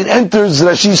a Goy and enters,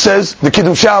 as she says, the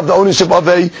Kiddushah of the ownership of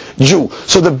a Jew.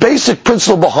 So the basic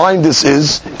principle behind this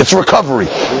is, it's recovery.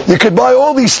 You could buy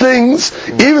all these things,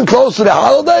 even close to the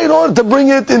holiday, in order to bring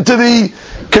it into the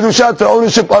Kiddushah, the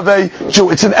ownership of a Jew.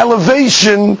 It's an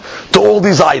elevation to all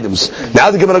these items.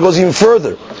 Now the Gemara goes even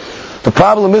further. The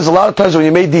problem is, a lot of times when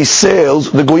you made these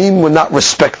sales, the Goyim would not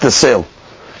respect the sale.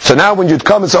 So now when you'd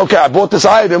come and say, okay, I bought this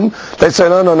item, they'd say,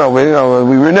 no,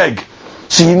 we renege.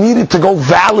 So you needed to go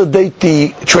validate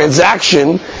the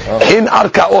transaction in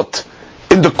Arkaot,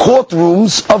 in the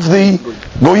courtrooms of the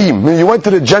Goyim. You went to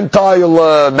the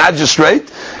Gentile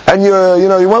magistrate, and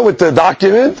you went with the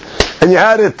document, and you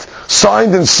had it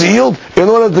signed and sealed, in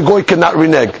order that the Goy cannot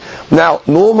renege. Now,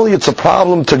 normally it's a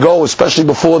problem to go, especially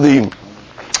before the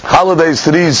holidays,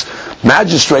 to these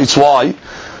magistrates. Why?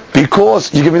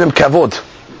 Because you're giving them kavod.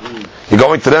 You're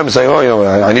going to them and saying,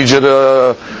 I need you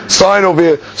to sign over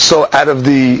here. So out of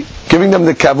the giving them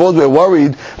the kavod, we're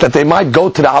worried that they might go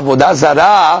to the Avodah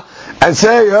Zarah and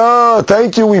say, oh,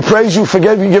 thank you, we praise you for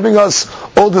giving us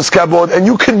all this kavod. And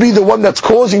you could be the one that's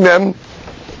causing them,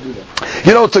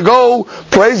 to go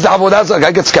praise the Avodah Zarah.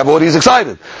 Guy gets kavod, he's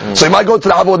excited. So he might go to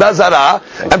the Avodah Zarah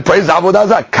and praise the Avodah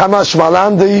Zarah. Kamash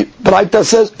Malan, the Braita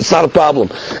says, it's not a problem.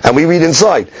 And we read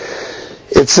inside.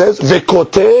 It says,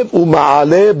 "Vekotev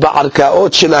u'ma'aleh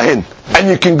ba'arkaot shelahen," and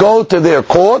you can go to their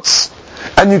courts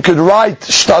and you can write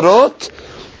shtarot.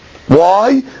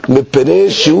 Why?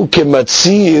 Mepnei shu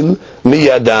kematzil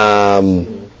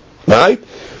miyadam. Right?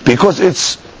 Because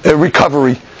it's a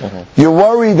recovery. You're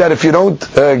worried that if you don't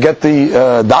get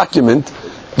the document,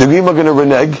 the Goyim are going to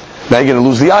renege. Now you're going to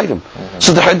lose the item.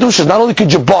 So the Hadush is, not only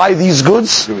could you buy these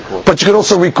goods, but you can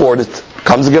also record it.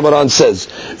 Comes the Gemara and says,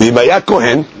 "V'mayat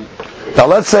kohen." Now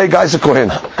let's say a guy's a Kohen.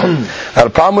 Now the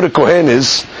problem with a Kohen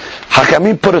is,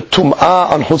 Hakamim put a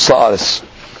tum'ah on Chutz La'aretz.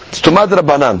 It's tum'ah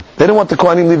d'Rabbanan. They didn't want the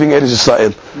Kohanim leaving Eretz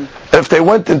Yisrael. If they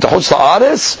went into Chutz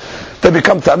La'aretz, they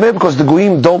become tameh because the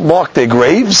Goyim don't mark their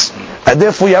graves, and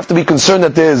therefore you have to be concerned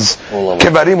that there's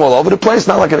kebarim all over the place,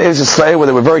 not like in Eretz Yisrael where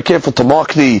they were very careful to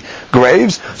mark the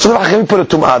graves. So the Hakamim put a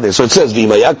tum'ah there. So it says,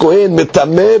 V'imaya Kohen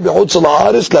mitameh b'Chutz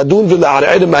La'aretz ladun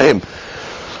v'la'ar'ed mahim.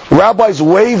 Rabbis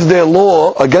waive their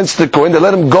law against the Kohen. They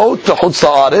let him go to Chutz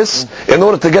La'aretz in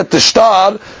order to get the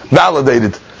shtar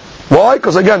validated. Why?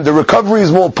 Because again, the recovery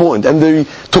is more important, and the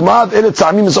Tumah of Eretz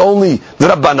Amim is only the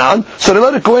Rabbanan. So they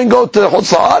let the Kohen go to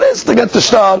Chutz La'aretz to get the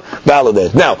shtar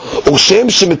validated. Now, Ushem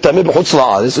shemitameh b'Chutz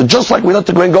La'aretz, just like we let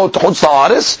the Kohen go to Chutz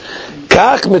La'aretz,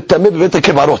 kach mitameh b'Beit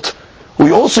HaKevarot.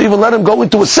 We also even let him go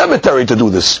into a cemetery to do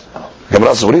this.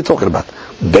 Gemara says, what are you talking about?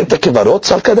 Beit HaKevarot,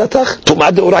 salkadatach,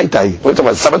 tumah deoraita. Wait a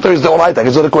minute, cemetery is deoraita.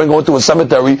 He's going to go into a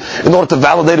cemetery in order to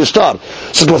validate a shtar.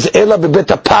 So it was ela bebeit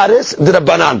HaPares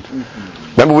d'Rabbanan.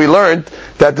 Remember we learned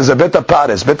that there's a beit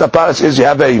HaPares. Beit HaPares is you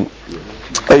have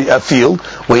a field,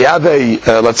 where you have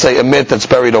let's say a myth that's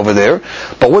buried over there.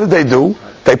 But what did they do?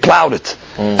 They plowed it.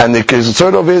 And the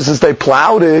concern of it is, since they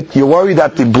plowed it, you worry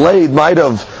that the blade might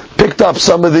have picked up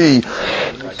some of the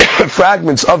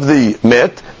fragments of the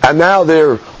mit, and now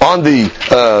they're on the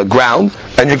ground,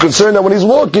 and you're concerned that when he's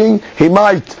walking, he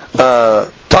might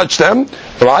touch them,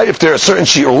 right? If they're a certain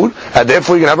shiur, and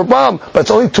therefore you can have a problem. But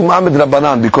it's only tumah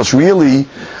midrabanan, because really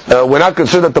we're not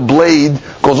concerned that the blade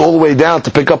goes all the way down to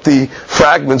pick up the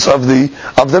fragments of the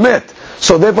mit.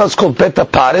 So therefore it's called beta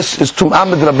paris, is tumah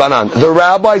midrabanan. The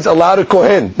rabbis allowed a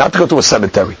kohen not to go to a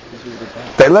cemetery.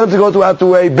 They let him to go out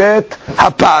to a bet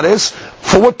haparis.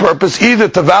 For what purpose? Either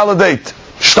to validate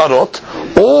shtarot,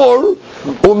 or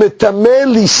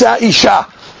umitamel lisa isha,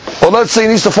 or let's say he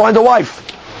needs to find a wife.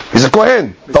 He's a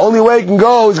kohen. The only way he can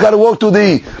go, he's got to walk to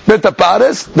the bet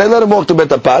haparis. They let him walk to bet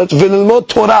haparis. V'lilmod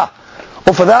Torah,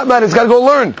 or for that matter, he's got to go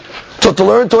learn. So to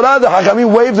learn Torah, the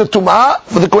Hakamim waive the tumah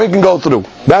for the kohen can go through.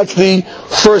 That's the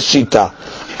first shita.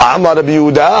 Amar Rabbi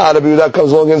Yehuda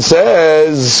comes along and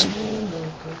says,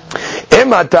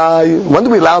 when do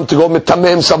we allow him to go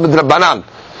mitamem samid rabbanan,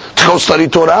 to go study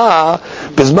Torah,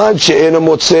 bizman she'ena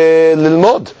motzeh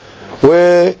lilmod,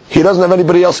 where he doesn't have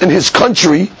anybody else in his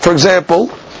country, for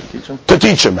example, to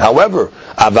teach him. However,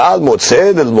 aval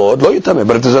motzeh lilmod lo yitamem,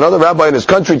 but if there's another rabbi in his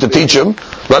country to teach him,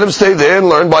 let him stay there and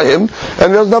learn by him, and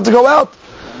he doesn't have to go out.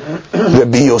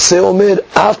 Rabbi Yosef Omer,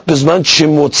 af bizman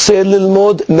she'motzeh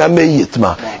lilmod namei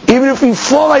yitma, even if he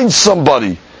finds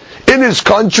somebody in his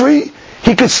country,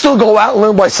 he could still go out and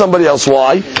learn by somebody else.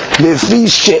 Why?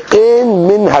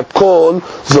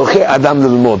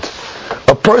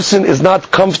 A person is not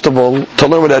comfortable to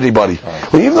learn with anybody.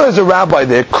 Well, even though there's a rabbi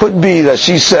there, could be that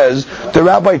she says the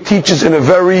rabbi teaches in a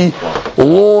very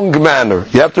long manner.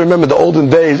 You have to remember, the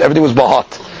olden days, everything was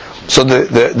bahat. So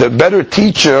the better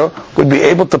teacher would be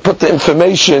able to put the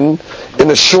information in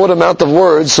a short amount of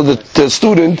words so that the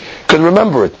student could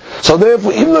remember it. So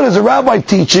therefore, even though there's a rabbi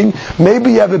teaching,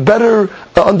 maybe you have a better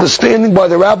understanding by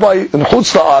the rabbi in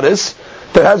Chutz La'aretz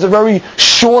that has a very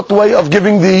short way of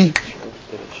giving the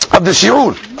shiur,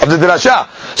 of the drasha.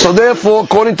 So therefore,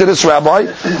 according to this rabbi,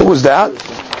 who was that?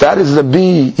 That is the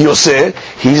Rabbi Yosef.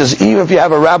 He says, even if you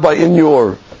have a rabbi in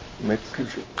your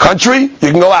country, you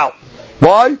can go out.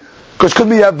 Why? Because could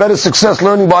be you have better success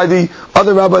learning by the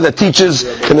other rabbi that teaches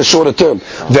in the shorter term.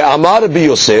 The Amar Rabbi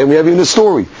Yosef, we have in the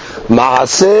story.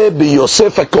 Ma'aseh Rabbi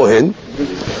Yosef HaKohen,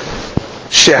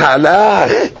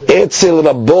 shehalach etzel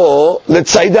Rabbo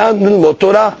letzaidan lilmod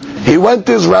Torah. He went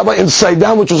to his rabbi in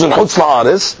Saidan, which was in Chutz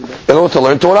La'aretz, in order to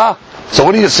learn Torah. So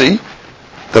what do you see?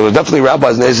 There were definitely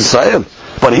rabbis in Eretz Israel,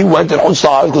 but he went in Chutz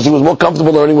La'aretz because he was more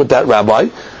comfortable learning with that rabbi,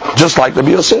 just like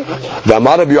Rabbi Yosef.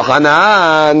 V'amar Rabbi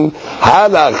Yochanan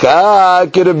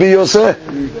halakha ki Rabbi Yosef.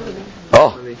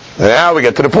 Oh, now we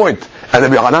get to the point. And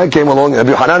Rabbi Yochanan came along,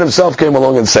 Rabbi Yochanan himself came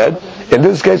along and said, in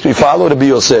this case we follow Rabbi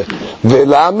Yosef.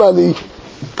 Ve'lamali.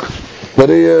 What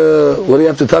do you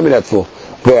have to tell me that for?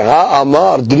 Ve'ha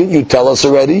amar, didn't you tell us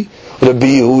already? Rabbi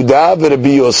Yehuda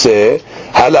ve'Rabbi Yosef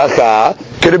halakha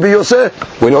ki Rabbi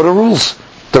Yosef. We know the rules.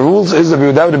 The rules is Rabbi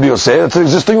Yehuda ve'Rabbi Yosef. It's an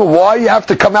existing rule. Why you have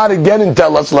to come out again and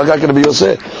tell us halakha ki Rabbi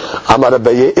Yosef? Amar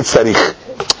Abaye, it's tzarich.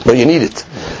 But you need it.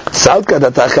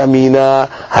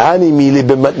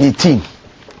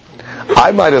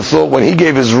 I might have thought when he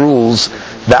gave his rules,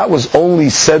 that was only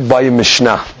said by a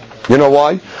Mishnah. You know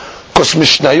why? Because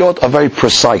Mishnayot are very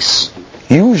precise.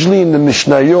 Usually in the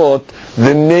Mishnayot,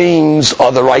 the names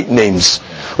are the right names.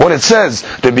 When it says,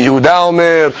 Rabbi Yehuda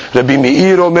Omer, Rabbi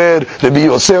Meir Omer, Rabbi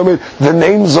Yosef Omer, the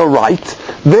names are right.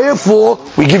 Therefore,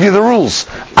 we give you the rules.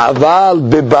 Aval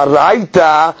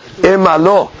bebaraita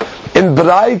emalo. In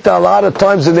Braita, a lot of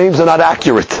times the names are not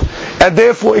accurate. And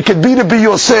therefore, it could be Rabbi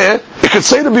Yosef, it could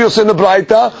say Rabbi Yosef in the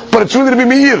Braita, but it's really Rabbi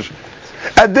Meir.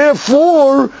 And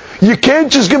therefore, you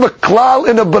can't just give a klal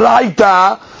in a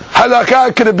Braita,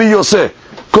 halakha ki Rabbi Yosef.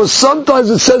 Because sometimes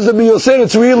it says Rabbi Yosef,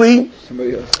 it's really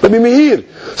Rabbi Meir.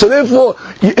 So therefore,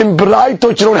 in Braita,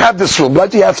 you don't have this rule.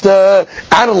 Braita, you have to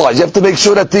analyze, you have to make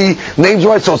sure that the name's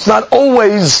right. So it's not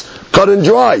always cut and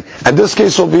dry. And this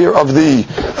case over here of the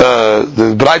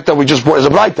Braita we just brought is a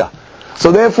Braita.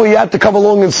 So therefore you have to come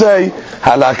along and say,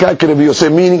 halakha ki Rabbi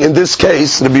Yosef, meaning in this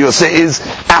case, Rabbi Yosef is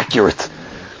accurate.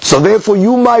 So therefore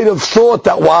you might have thought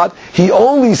that what? He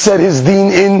only said his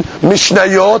deen in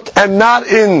Mishnayot and not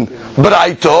in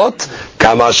Braitot.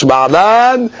 Kamash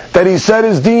ma'lan, that he said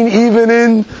his deen even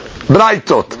in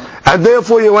Braitot. And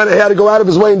therefore he had to go out of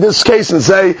his way in this case and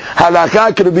say,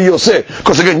 halakha ki Rabbi Yosef.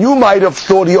 Because again, you might have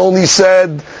thought he only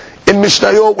said in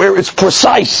Mishnayot where it's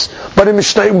precise. But in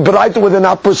Mishnayot, B'raita where they're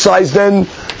not precise, then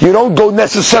you don't go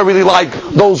necessarily like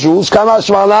those rules. Kamash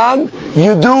malan,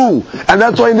 you do. And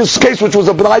that's why in this case, which was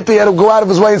a B'raita, he had to go out of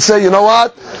his way and say, you know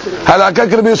what? Halakha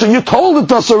ki Rabbi Yosef, you told it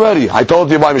to us already. I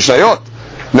told you by Mishnayot.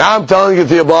 Now I'm telling it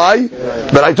to you by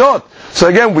B'raitot. So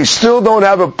again, we still don't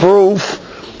have a proof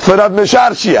for Rav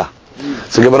Misharshia.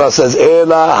 So Gemara says,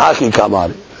 Ela haki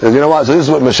kamari. You know what? So this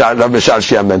is what Rav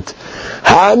Misharshia meant.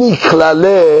 Hani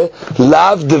klale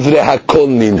lav devre hakol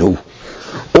minhu.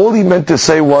 All he meant to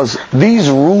say was, these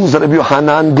rules that Rabbi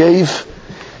Yohanan gave,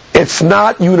 it's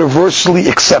not universally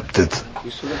accepted.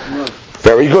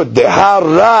 Very good. Deha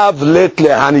Rav let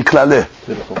lehani klale.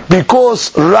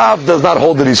 Because Rav does not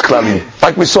hold that he's klalim.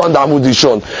 Like we saw in the Amud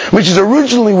Rishon. Which is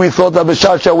originally we thought that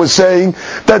Misharshia was saying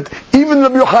that even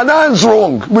Rabbi Yohanan's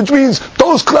wrong. Which means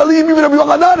those klalim, even Rabbi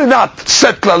Yohanan are not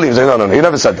set klalim. No, he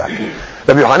never said that.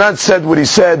 Rabbi Yohanan said what he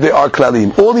said, they are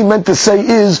klalim. All he meant to say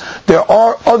is, there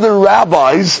are other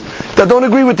rabbis that don't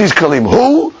agree with these klalim.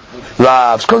 Who?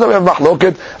 Ravs. Because we have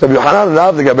machloket, Rabbi Yohanan and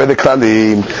Rav, they got the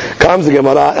klalim. Comes the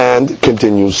Gemara and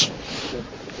continues.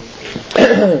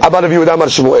 About Rabbi Yehuda Amar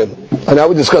Shmuel. And now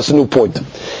we discuss a new point.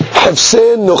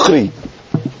 Hefseh Nochri.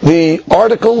 The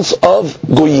articles of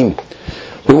Goyim.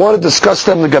 We want to discuss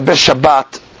them, the Gabesh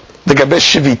Shabbat, the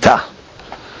Gabesh Shivita.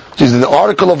 Which is the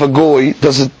article of a Goy,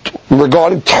 does it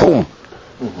regarding Tchum.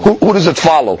 Who does it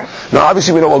follow? Now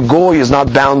obviously we know a Goy is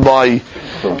not bound by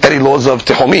any laws of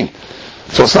Techomin.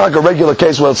 So it's not like a regular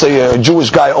case where, let's say, a Jewish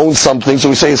guy owns something, so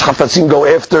we say his Chaftatzim go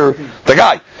after the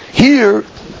guy. Here,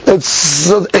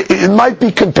 it might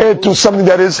be compared to something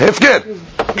that is Hefker.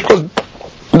 Because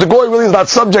the Goy really is not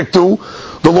subject to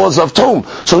the laws of Tchum.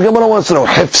 So the Gemara wants to know,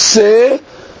 Hefseh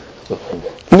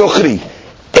Nochri,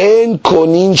 En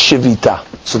Konin Shivita.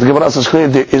 So the Gemara says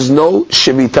clearly there is no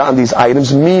Shivita on these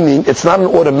items, meaning it's not an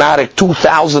automatic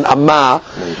 2,000 Amma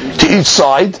to each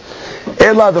side.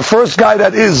 Ela, the first guy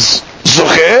that is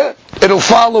Zocher, it'll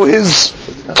follow his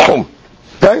Tchum.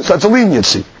 Okay? So that's a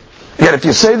leniency. Again, if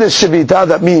you say there's Shivita,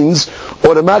 that means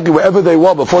automatically wherever they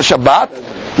were before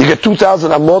Shabbat, you get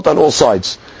 2,000 Amot on all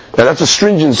sides. Now that's a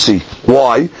stringency.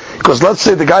 Why? Because let's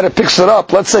say the guy that picks it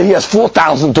up, let's say he has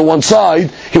 4,000 to one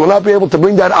side, he will not be able to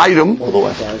bring that item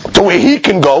to where he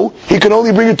can go. He can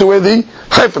only bring it to where the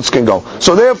Chayfetz can go.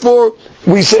 So therefore,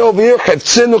 we say over here,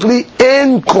 Hefseh Nochri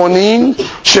en konin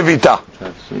shevita.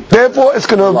 Therefore, it's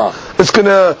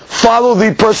gonna follow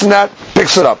the person that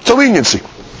picks it up. It's a leniency.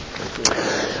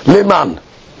 Leman.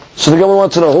 So the Gemara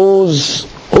wants to know who's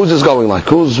this going like?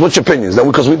 What's your opinions? Now,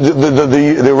 because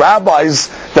the rabbis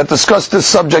that discuss this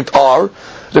subject are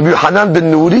Rabbi Yohanan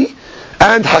ben Nuri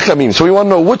and Hakamim. So we want to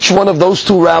know which one of those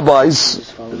two rabbis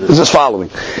is this following.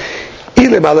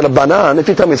 If you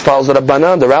tell me it follows the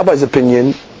Rabbanan, the rabbi's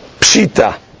opinion,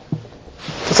 Pshita.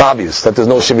 It's obvious that there's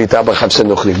no Shivita by Hefseh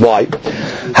Nochri. Why?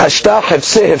 Hashta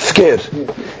Hefseh Hefker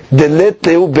Delet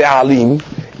Leu Be'alim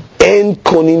En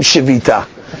Konim Shivita.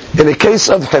 In the case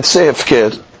of Hefseh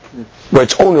Hefker, where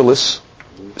it's ownerless,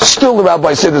 still the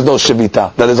rabbis say there's no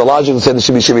Shivita. Now there's a logic that says there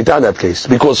should be Shivita in that case,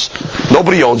 because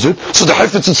nobody owns it, so the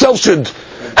Hefetz itself should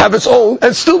have its own,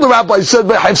 and still the rabbi said,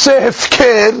 by Hefseh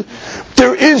Hefker,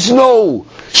 there is no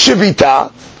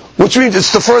Shivita, which means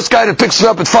it's the first guy that picks it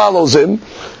up, it follows him.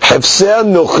 Hefseh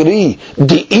Nochri,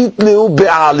 Di'it Leu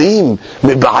Be'alim,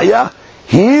 Mibaya.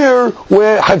 Here,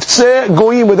 where Hefseh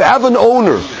Goyim, where they have an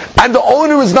owner, and the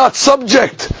owner is not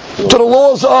subject to the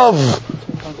laws of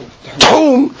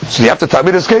Tchum, so you have to tell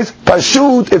me this case,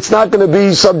 Pashut, it's not going to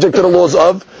be subject to the laws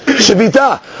of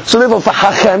Shivita. So therefore, for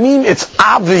Hachamim, it's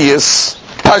obvious,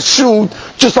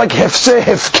 Pashut, just like Hefseh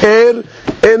Hefker,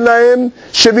 in Laim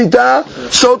Shivita,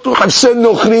 so to Hefseh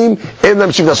Nochrim, in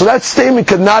Laim Shivita. So that statement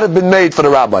could not have been made for the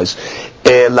rabbis.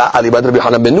 Ela alibad Rabbi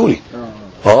Yohanan ben Nuri.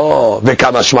 Oh,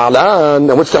 v'kama shma'lan.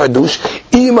 And what's the hadush?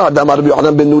 Ima damar Rabbi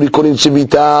Yohanan ben Nuri konin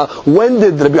shivita. When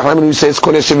did Rabbi Yohanan ben Nuri say it's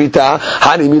konin shivita?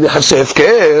 Hani mi lechefseh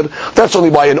hefker. That's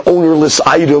only by an ownerless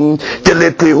item.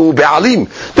 Delet lehu be'alim.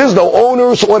 There's no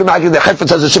owner, so automatically the hefetz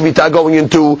has a shivita going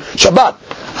into Shabbat.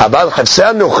 Habal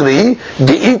hefseh nochri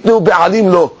de'itnu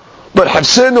be'alim lo. But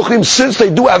hefseh nochrim, since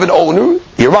they do have an owner,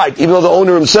 you're right, even though the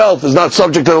owner himself is not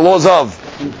subject to the laws of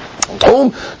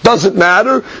Tchum, doesn't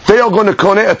matter. They are going to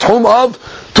koneh a Tchum of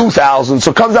 2,000.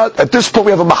 So it comes out, at this point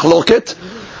we have a machloket,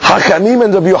 Hachamim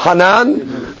and Rabbi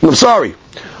Yohanan. I'm sorry.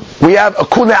 We have a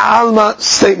Kule Alma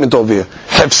statement over here.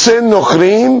 Hefseh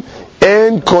Nochrim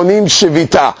en Konim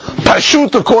Shivita.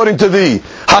 Pashut according to the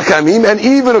Hachamim, and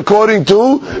even according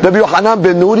to Rabbi Yohanan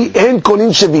ben Nuri, en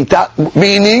Konim Shivita,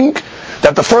 meaning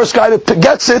that the first guy that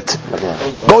gets it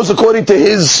goes according to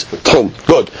his Tchum.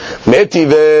 Good.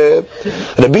 Metive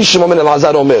Rabbi Shimon ben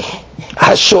Elazar Omer,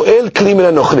 Hashoel Kli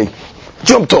min Nochri.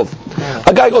 Yom Tov.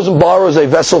 A guy goes and borrows a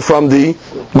vessel from the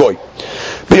Goy.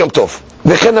 Yom Tov.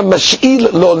 V'chen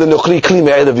mash'il lo lenochri kli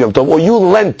me'erev Yom Tov. Or you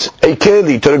lent a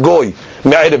keli to the Goy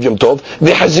me'erev Yom Tov.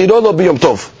 V'haziro lo b'Yom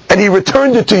Tov. And he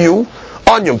returned it to you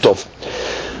on Yom Tov.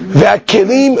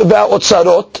 V'akelim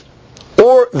v'aotzarot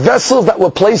or vessels that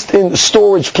were placed in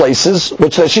storage places,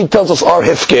 which she tells us are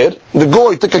hefker. The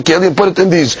goy took a keli and put it in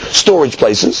these storage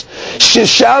places.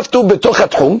 Sheshavtu betoch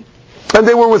hatchum, and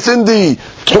they were within the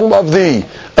tomb of the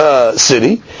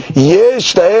city.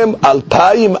 Yesh lahem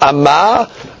alpayim amah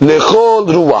lechol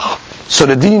ruach. So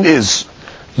the deen is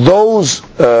those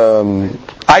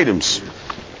items,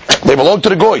 they belong to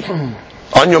the goy.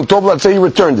 On Yom Tov, let's say he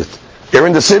returned it. You're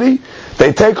in the city,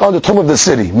 they take on the tomb of the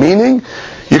city. Meaning,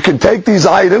 you can take these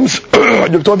items,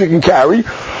 on Yom Tov you can carry.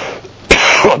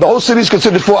 The whole city is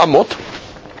considered 4 amot.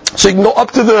 So you can go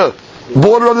up to the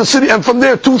border of the city, and from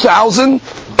there 2,000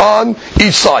 on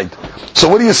each side. So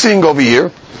what are you seeing over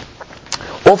here?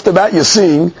 Off the bat, you're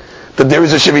seeing that there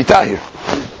is a shevitah here.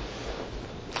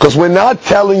 Because we're not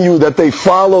telling you that they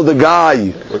follow the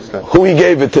guy who he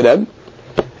gave it to them.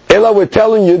 Ella, we're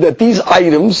telling you that these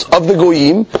items of the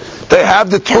goyim, they have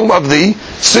the tomb of the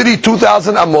city,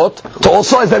 2,000 amot, to all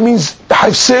sides. That means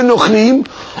hafsei nochrim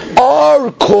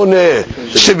are koneh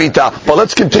shevita. But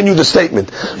let's continue the statement.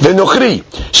 V'nochri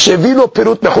shevilo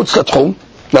perut mechutz latchum.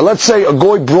 Now let's say a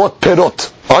goy brought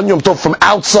perot on Yom Tov from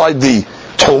outside the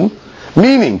tomb,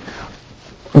 meaning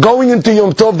going into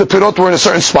Yom Tov the perot were in a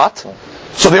certain spot,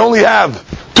 so they only have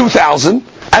 2,000,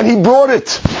 and he brought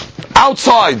it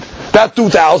outside that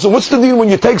 2,000. What's the deal when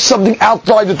you take something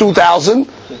outside the 2,000?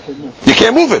 You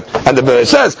can't move it. And the Bible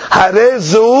says,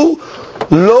 Harezu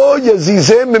lo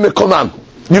yazizem mimekomam.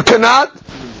 You cannot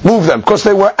move them because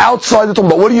they were outside the tomb.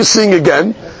 But what are you seeing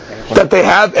again? That they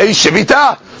have a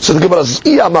shevitah. So the Gemara says, if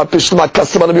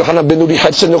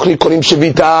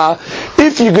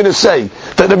you're going to say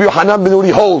that Rabbi Yochanan ben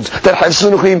Nuri holds that Hafsei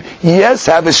Nochrim, yes,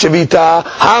 have a shevitah,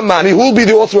 Hamani, who will be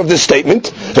the author of this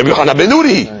statement? Rabbi Yochanan ben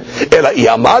Nuri.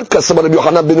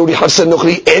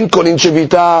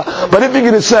 But if you're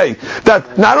going to say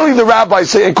that not only the rabbis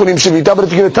say en konim shevitah, but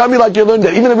if you're going to tell me like you learned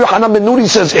that even Rabbi Yochanan ben Nuri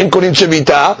says en konim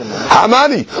shevitah,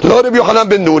 Hamani, lo Rabbi Yochanan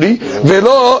ben Nuri,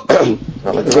 velo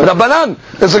Rabbanan.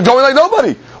 It's going like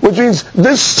nobody. Which means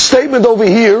this statement over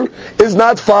here is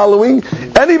not following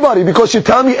anybody, because you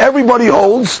tell me everybody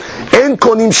holds en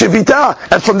konim shevitah,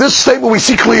 and from this statement we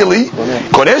see clearly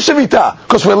koneh shevitah,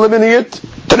 because we're limiting it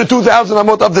to the 2,000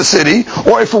 amot of the city,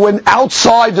 or if it went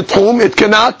outside the tomb, it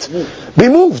cannot be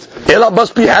moved. Ela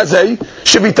Baspi has a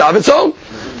shevitah of its own.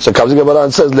 So comes the Gemara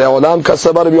and says, Le'olam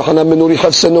kasaba Rabbi Yochanan ben Nuri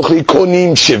hafsei nochri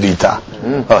konim shevitah.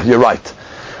 Oh, you're right.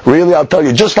 Really, I'll tell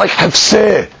you, just like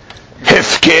hafsei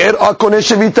hefker or koneh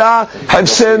shevitah,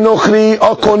 hafsei nochri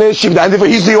or koneh shevitah. And therefore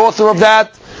he's the author of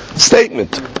that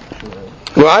statement.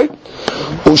 Right?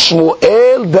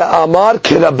 Ushmuel de'amar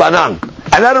kerabanan.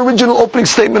 And that original opening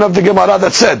statement of the Gemara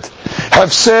that said,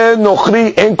 Hafsei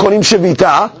nochri en konim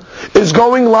shevitah, is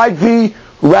going like the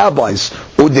rabbis.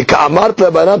 Udika amar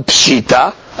kerabanan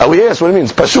pshita. And we asked what it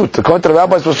means. Pashut. According to the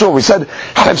rabbis, for sure. We said,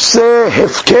 Hafsei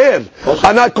hefker,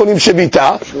 are not konim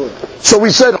shevitah. So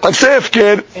we said, Hafsei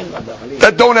hefker,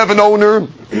 that don't have an owner,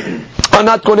 are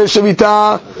not koneh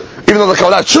shevitah, even though the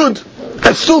Kavalat should.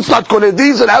 And still it's not koneh.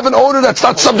 These that have an owner that's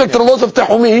not subject to the laws of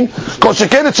Tehumin, because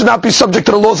it should not be subject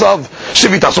to the laws of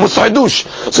shevitah. So what's the hadush?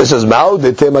 So it says, Ma'u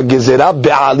detema gezerah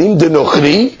be'alim de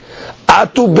nochri,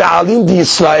 atu be'alim de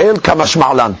Yisrael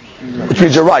kamashma'lan. Which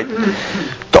means you're right.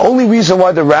 The only reason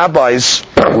why the rabbis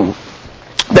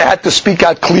they had to speak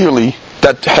out clearly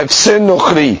that hafsei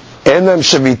nochri enam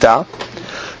shevitah,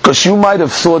 because you might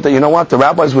have thought that, you know what, the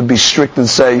rabbis would be strict and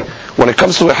say, when it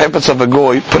comes to a hefetz of a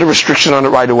goy, put a restriction on it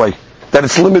right away, that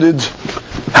it's limited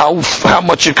how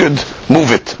much you could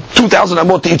move it. 2,000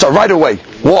 amot to each right away.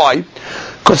 Why?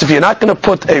 Because if you're not going to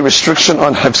put a restriction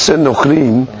on hafsei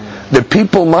nochrim, the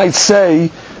people might say,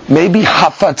 maybe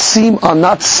hafatzim are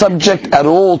not subject at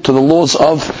all to the laws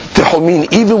of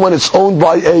Tehumin, even when it's owned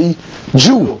by a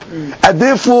Jew. And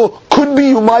therefore, could be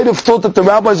you might have thought that the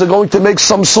rabbis are going to make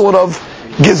some sort of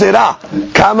gezerah.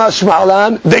 Kamash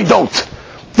ma'alan, they don't.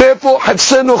 Therefore,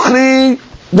 hafsei nochri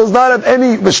does not have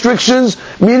any restrictions,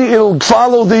 meaning it'll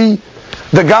follow the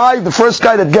guy, the first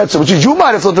guy that gets it, which is you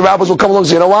might have thought the rabbis will come along and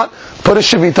say, you know what, put a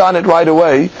shevitah on it right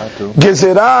away.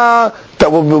 Gezerah,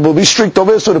 that will be strict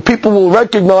over it, so the people will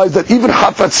recognize that even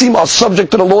hafatzim are subject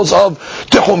to the laws of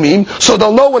Tehumim, so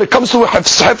they'll know when it comes to a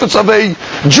hefetz of a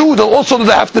Jew, they'll also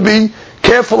have to be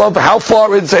careful of how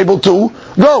far it's able to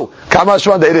go.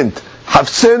 Kamashwan, they didn't.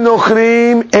 Hafsei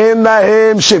nochrim en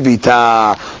lahem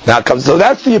shevitah. Now comes, so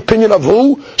that's the opinion of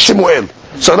who? Shemuel.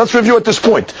 So let's review at this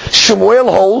point.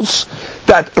 Shemuel holds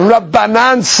that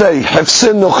Rabbanan say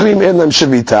Hafsei nochrim en lahem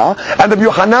shevitah, and Rabbi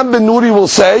Yochanan ben Nuri will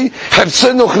say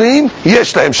Hafsei nochrim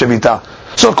yesh lahem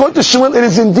shevitah. So according to Shemuel, it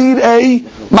is indeed a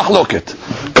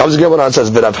Mahloket. Comes again when it says,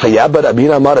 V'Rav Chaya bar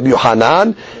Abin amar Rabbi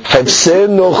Yohanan, Hefsei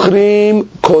nochrim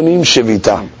konim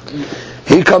shevita.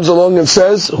 He comes along and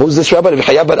says, who's this rabbi? Rabbi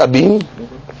Chaya bar Abin,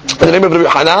 in the name of Rabbi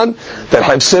Yohanan, that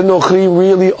Hefsei nochrim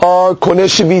really are konei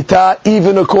shevita,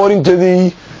 even according to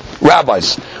the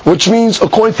rabbis. Which means,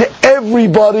 according to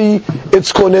everybody,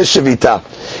 it's konei shevita.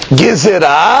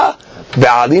 Gezerah,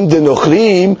 Ba'alim de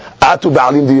Nochrim, Atu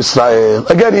Ba'alim de Yisrael.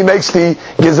 Again, he makes the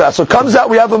Gizah. So it comes out,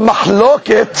 we have a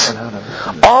mahloket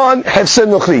on Hefsei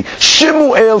Nochri.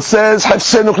 Shemuel says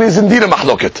Hefsei Nochri is indeed a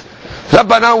mahloket.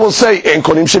 Rabbanan will say, En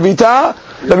Konim Shevita,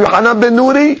 Rabbi Yohanan ben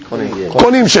Nuri,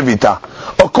 Konim Shevita.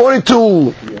 According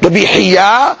to Rabbi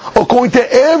Chaya, according to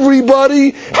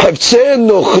everybody, Hefsei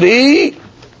Nochri,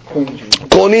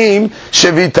 Konim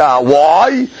Shevita.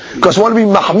 Why? Because you want to be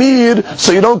mahmir,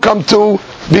 so you don't come to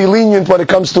be lenient when it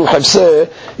comes to Hefsei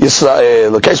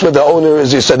Yisrael. The case where the owner,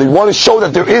 as you said, they want to show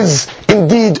that there is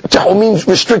indeed Tehumim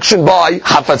restriction by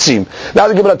Hafatzim. Now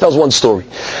the Gemara tells one story.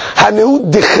 Hanu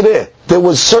Dichre, there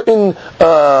was certain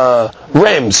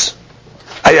rams,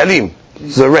 Ayalim,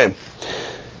 the ram.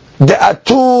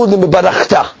 De'atu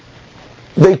Mebarachta.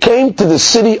 They came to the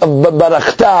city of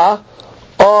Mebarachta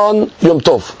on Yom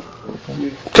Tov.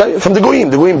 Okay, from the Goyim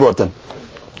brought them.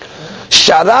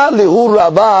 Shara lehu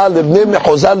Rabba lebnei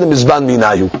Mechozah lemizban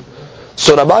minayu.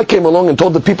 So Rabba came along and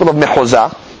told the people of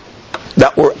Mechozah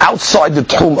that were outside the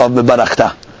Tchum of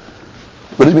Mebarachta.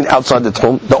 What does it mean outside the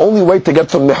Tchum? The only way to get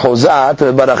from Mechozah to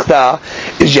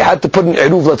Mebarachta is you had to put an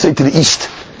Eruv, let's say, to the east.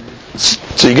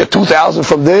 So you get 2,000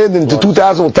 from there, then the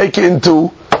 2,000 will take you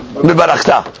into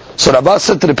Mebarachta. So Rabba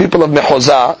said to the people of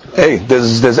Mechozah, hey,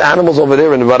 there's animals over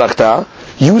there in Mebarachta.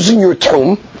 Using your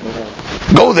Tchum,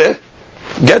 go there,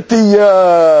 get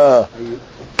the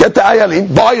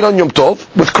ayalim, buy it on Yom Tov,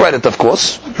 with credit of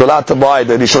course. You're allowed to buy,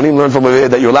 the Rishonim learn from over here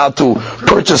that you're allowed to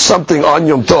purchase something on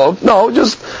Yom Tov. No,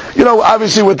 just,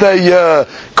 obviously with a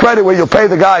credit where you'll pay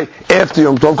the guy after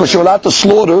Yom Tov, because you're allowed to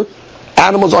slaughter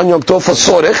animals on Yom Tov for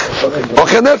sorech or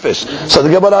chenefesh. So the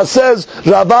Gemara says,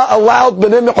 Rabbah allowed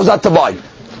Bnei Mechozah to buy.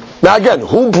 Now again,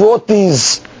 who brought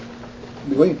these?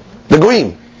 The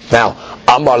Goyim. Now,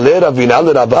 Amar le Ravina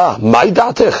le Rabbah, my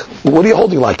datech. What are you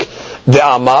holding like? The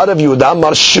Amar of Yehuda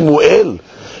Amar Shemuel,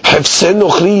 Hefsei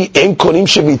Nochri en konim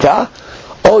shevita.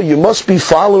 Oh, you must be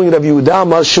following Rav Yehuda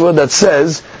Amar Shemuel that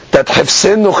says that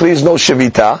Hefsei Nochri is no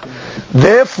shevita.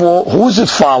 Therefore, who does it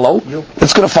follow?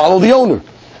 It's going to follow the owner.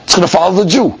 It's going to follow the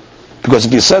Jew. Because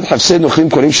if you said Hefsei Nochri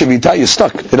konim shevita, you're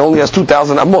stuck. It only has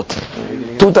 2,000 amot.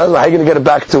 2,000. How are you going to get it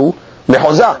back to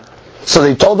Mechozah? So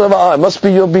they told them, it must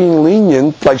be you're being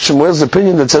lenient, like Shemuel's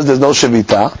opinion that says there's no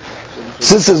Shevita.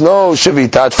 Since there's no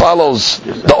Shevita, it follows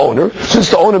the owner.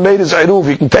 Since the owner made his Eruv,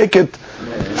 he can take it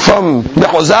from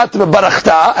Mechozah to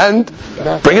Mebarachta and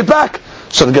bring it back.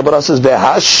 So the Gemara says,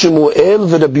 Ve'hash Shemuel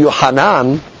v'Rabbi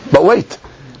Yohanan. But wait,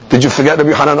 did you forget Rabbi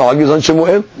Yohanan argues on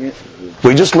Shemuel? Yes.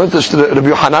 We just learned that Rabbi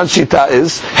Yohanan Shita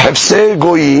is Hefsei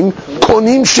Goyim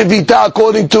Konim Shevita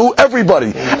according to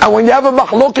everybody. And when you have a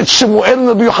machloket Shemuel and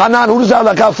Rabbi Yohanan, who does the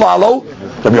halakha follow?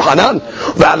 Rabbi Yohanan.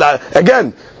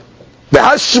 Again,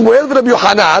 Ve'hash Shemuel v'Rabbi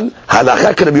Yohanan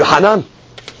halakha k'Rabbi Yohanan.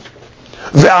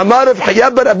 Ve'amar Rav Chaya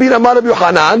bar Abin amar Rabbi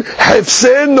Yohanan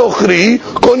Hefsei Nochri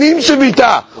Konim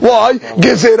Shevita. Why?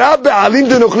 Gezerah Ba'alim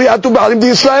de Nochri Atu Ba'alim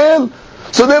de Yisrael.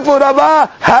 So therefore, Rabbah,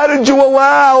 how did you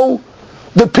allow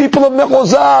the people of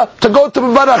Mechozah to go to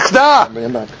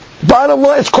Mebarachta? Bottom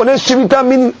line, it's Konei Shevita,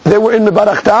 meaning they were in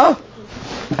Mebarachta.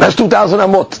 That's 2,000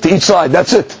 amot to each side.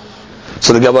 That's it.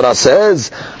 So the Gemara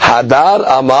says, Hadar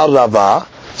Amar Rava.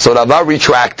 So Rava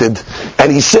retracted,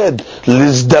 and he said,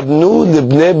 Lizdavnu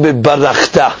libnei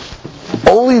Mebarachta.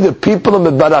 Only the people of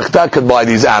Mebarachta could buy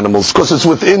these animals, because it's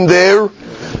within their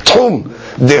Tchum.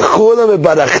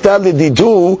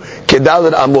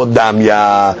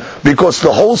 Because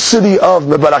the whole city of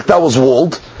Mebarachta was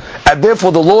walled, and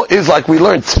therefore the law is, like we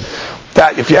learned,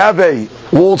 that if you have a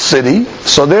walled city,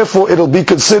 so therefore it'll be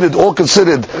considered Arba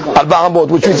Amot,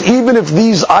 which means even if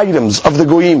these items of the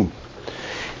Goyim,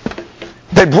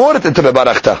 they brought it into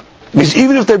Mebarachta, means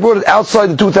even if they brought it outside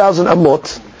the 2,000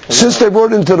 Amot, since they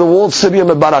brought it into the walled city of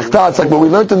Mebarachta, it's like what we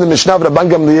learned in the Mishnah of Rabban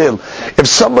Gamliel. If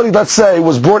somebody, let's say,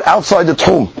 was brought outside the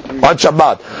Tchum on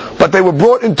Shabbat, but they were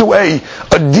brought into a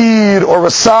dir or a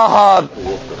sahar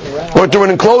or to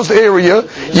an enclosed area,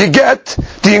 you get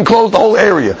the whole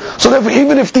area. So therefore,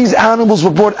 even if these animals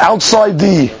were brought outside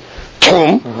the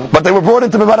Tchum, but they were brought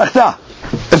into Mebarachta,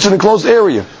 it's an enclosed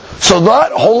area. So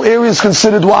that whole area is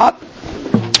considered what?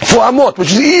 For Amot,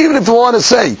 which is even if you want to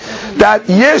say that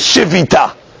yes,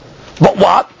 Shevita. But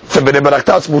what? For Bnei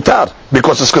Mebarachta it's mutar,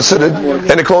 because it's considered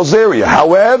an enclosed area.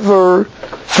 However,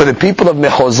 for the people of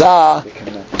Mechozah,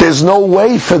 there's no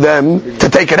way for them to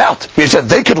take it out. He said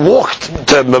they could walk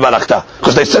to Mebarachta,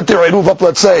 because they set their Eruv up,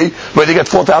 let's say, where they get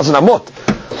 4,000 amot.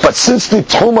 But since the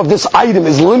term of this item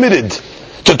is limited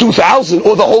to 2,000,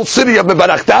 or the whole city of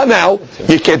Mebarachta now,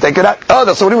 you can't take it out. Oh,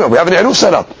 that's what we mean. We have an Eruv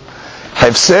set up.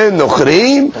 Hefsen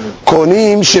Nochrim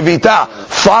Konim Shevita,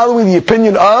 following the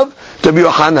opinion of Rabbi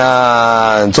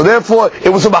Yochanan. So therefore, it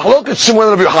was a mahloket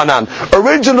Shemuel and Rabbi Yochanan.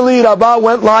 Originally, Rabbah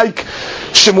went like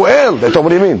Shemuel. They told, what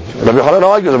do you mean? Rabbi Yochanan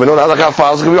argued. Rabbi Yochanan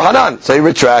files Rabbi Yochanan. So he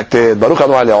retracted. Baruch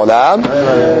Adonai Le'olam.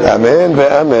 Amen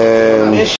ve'amen.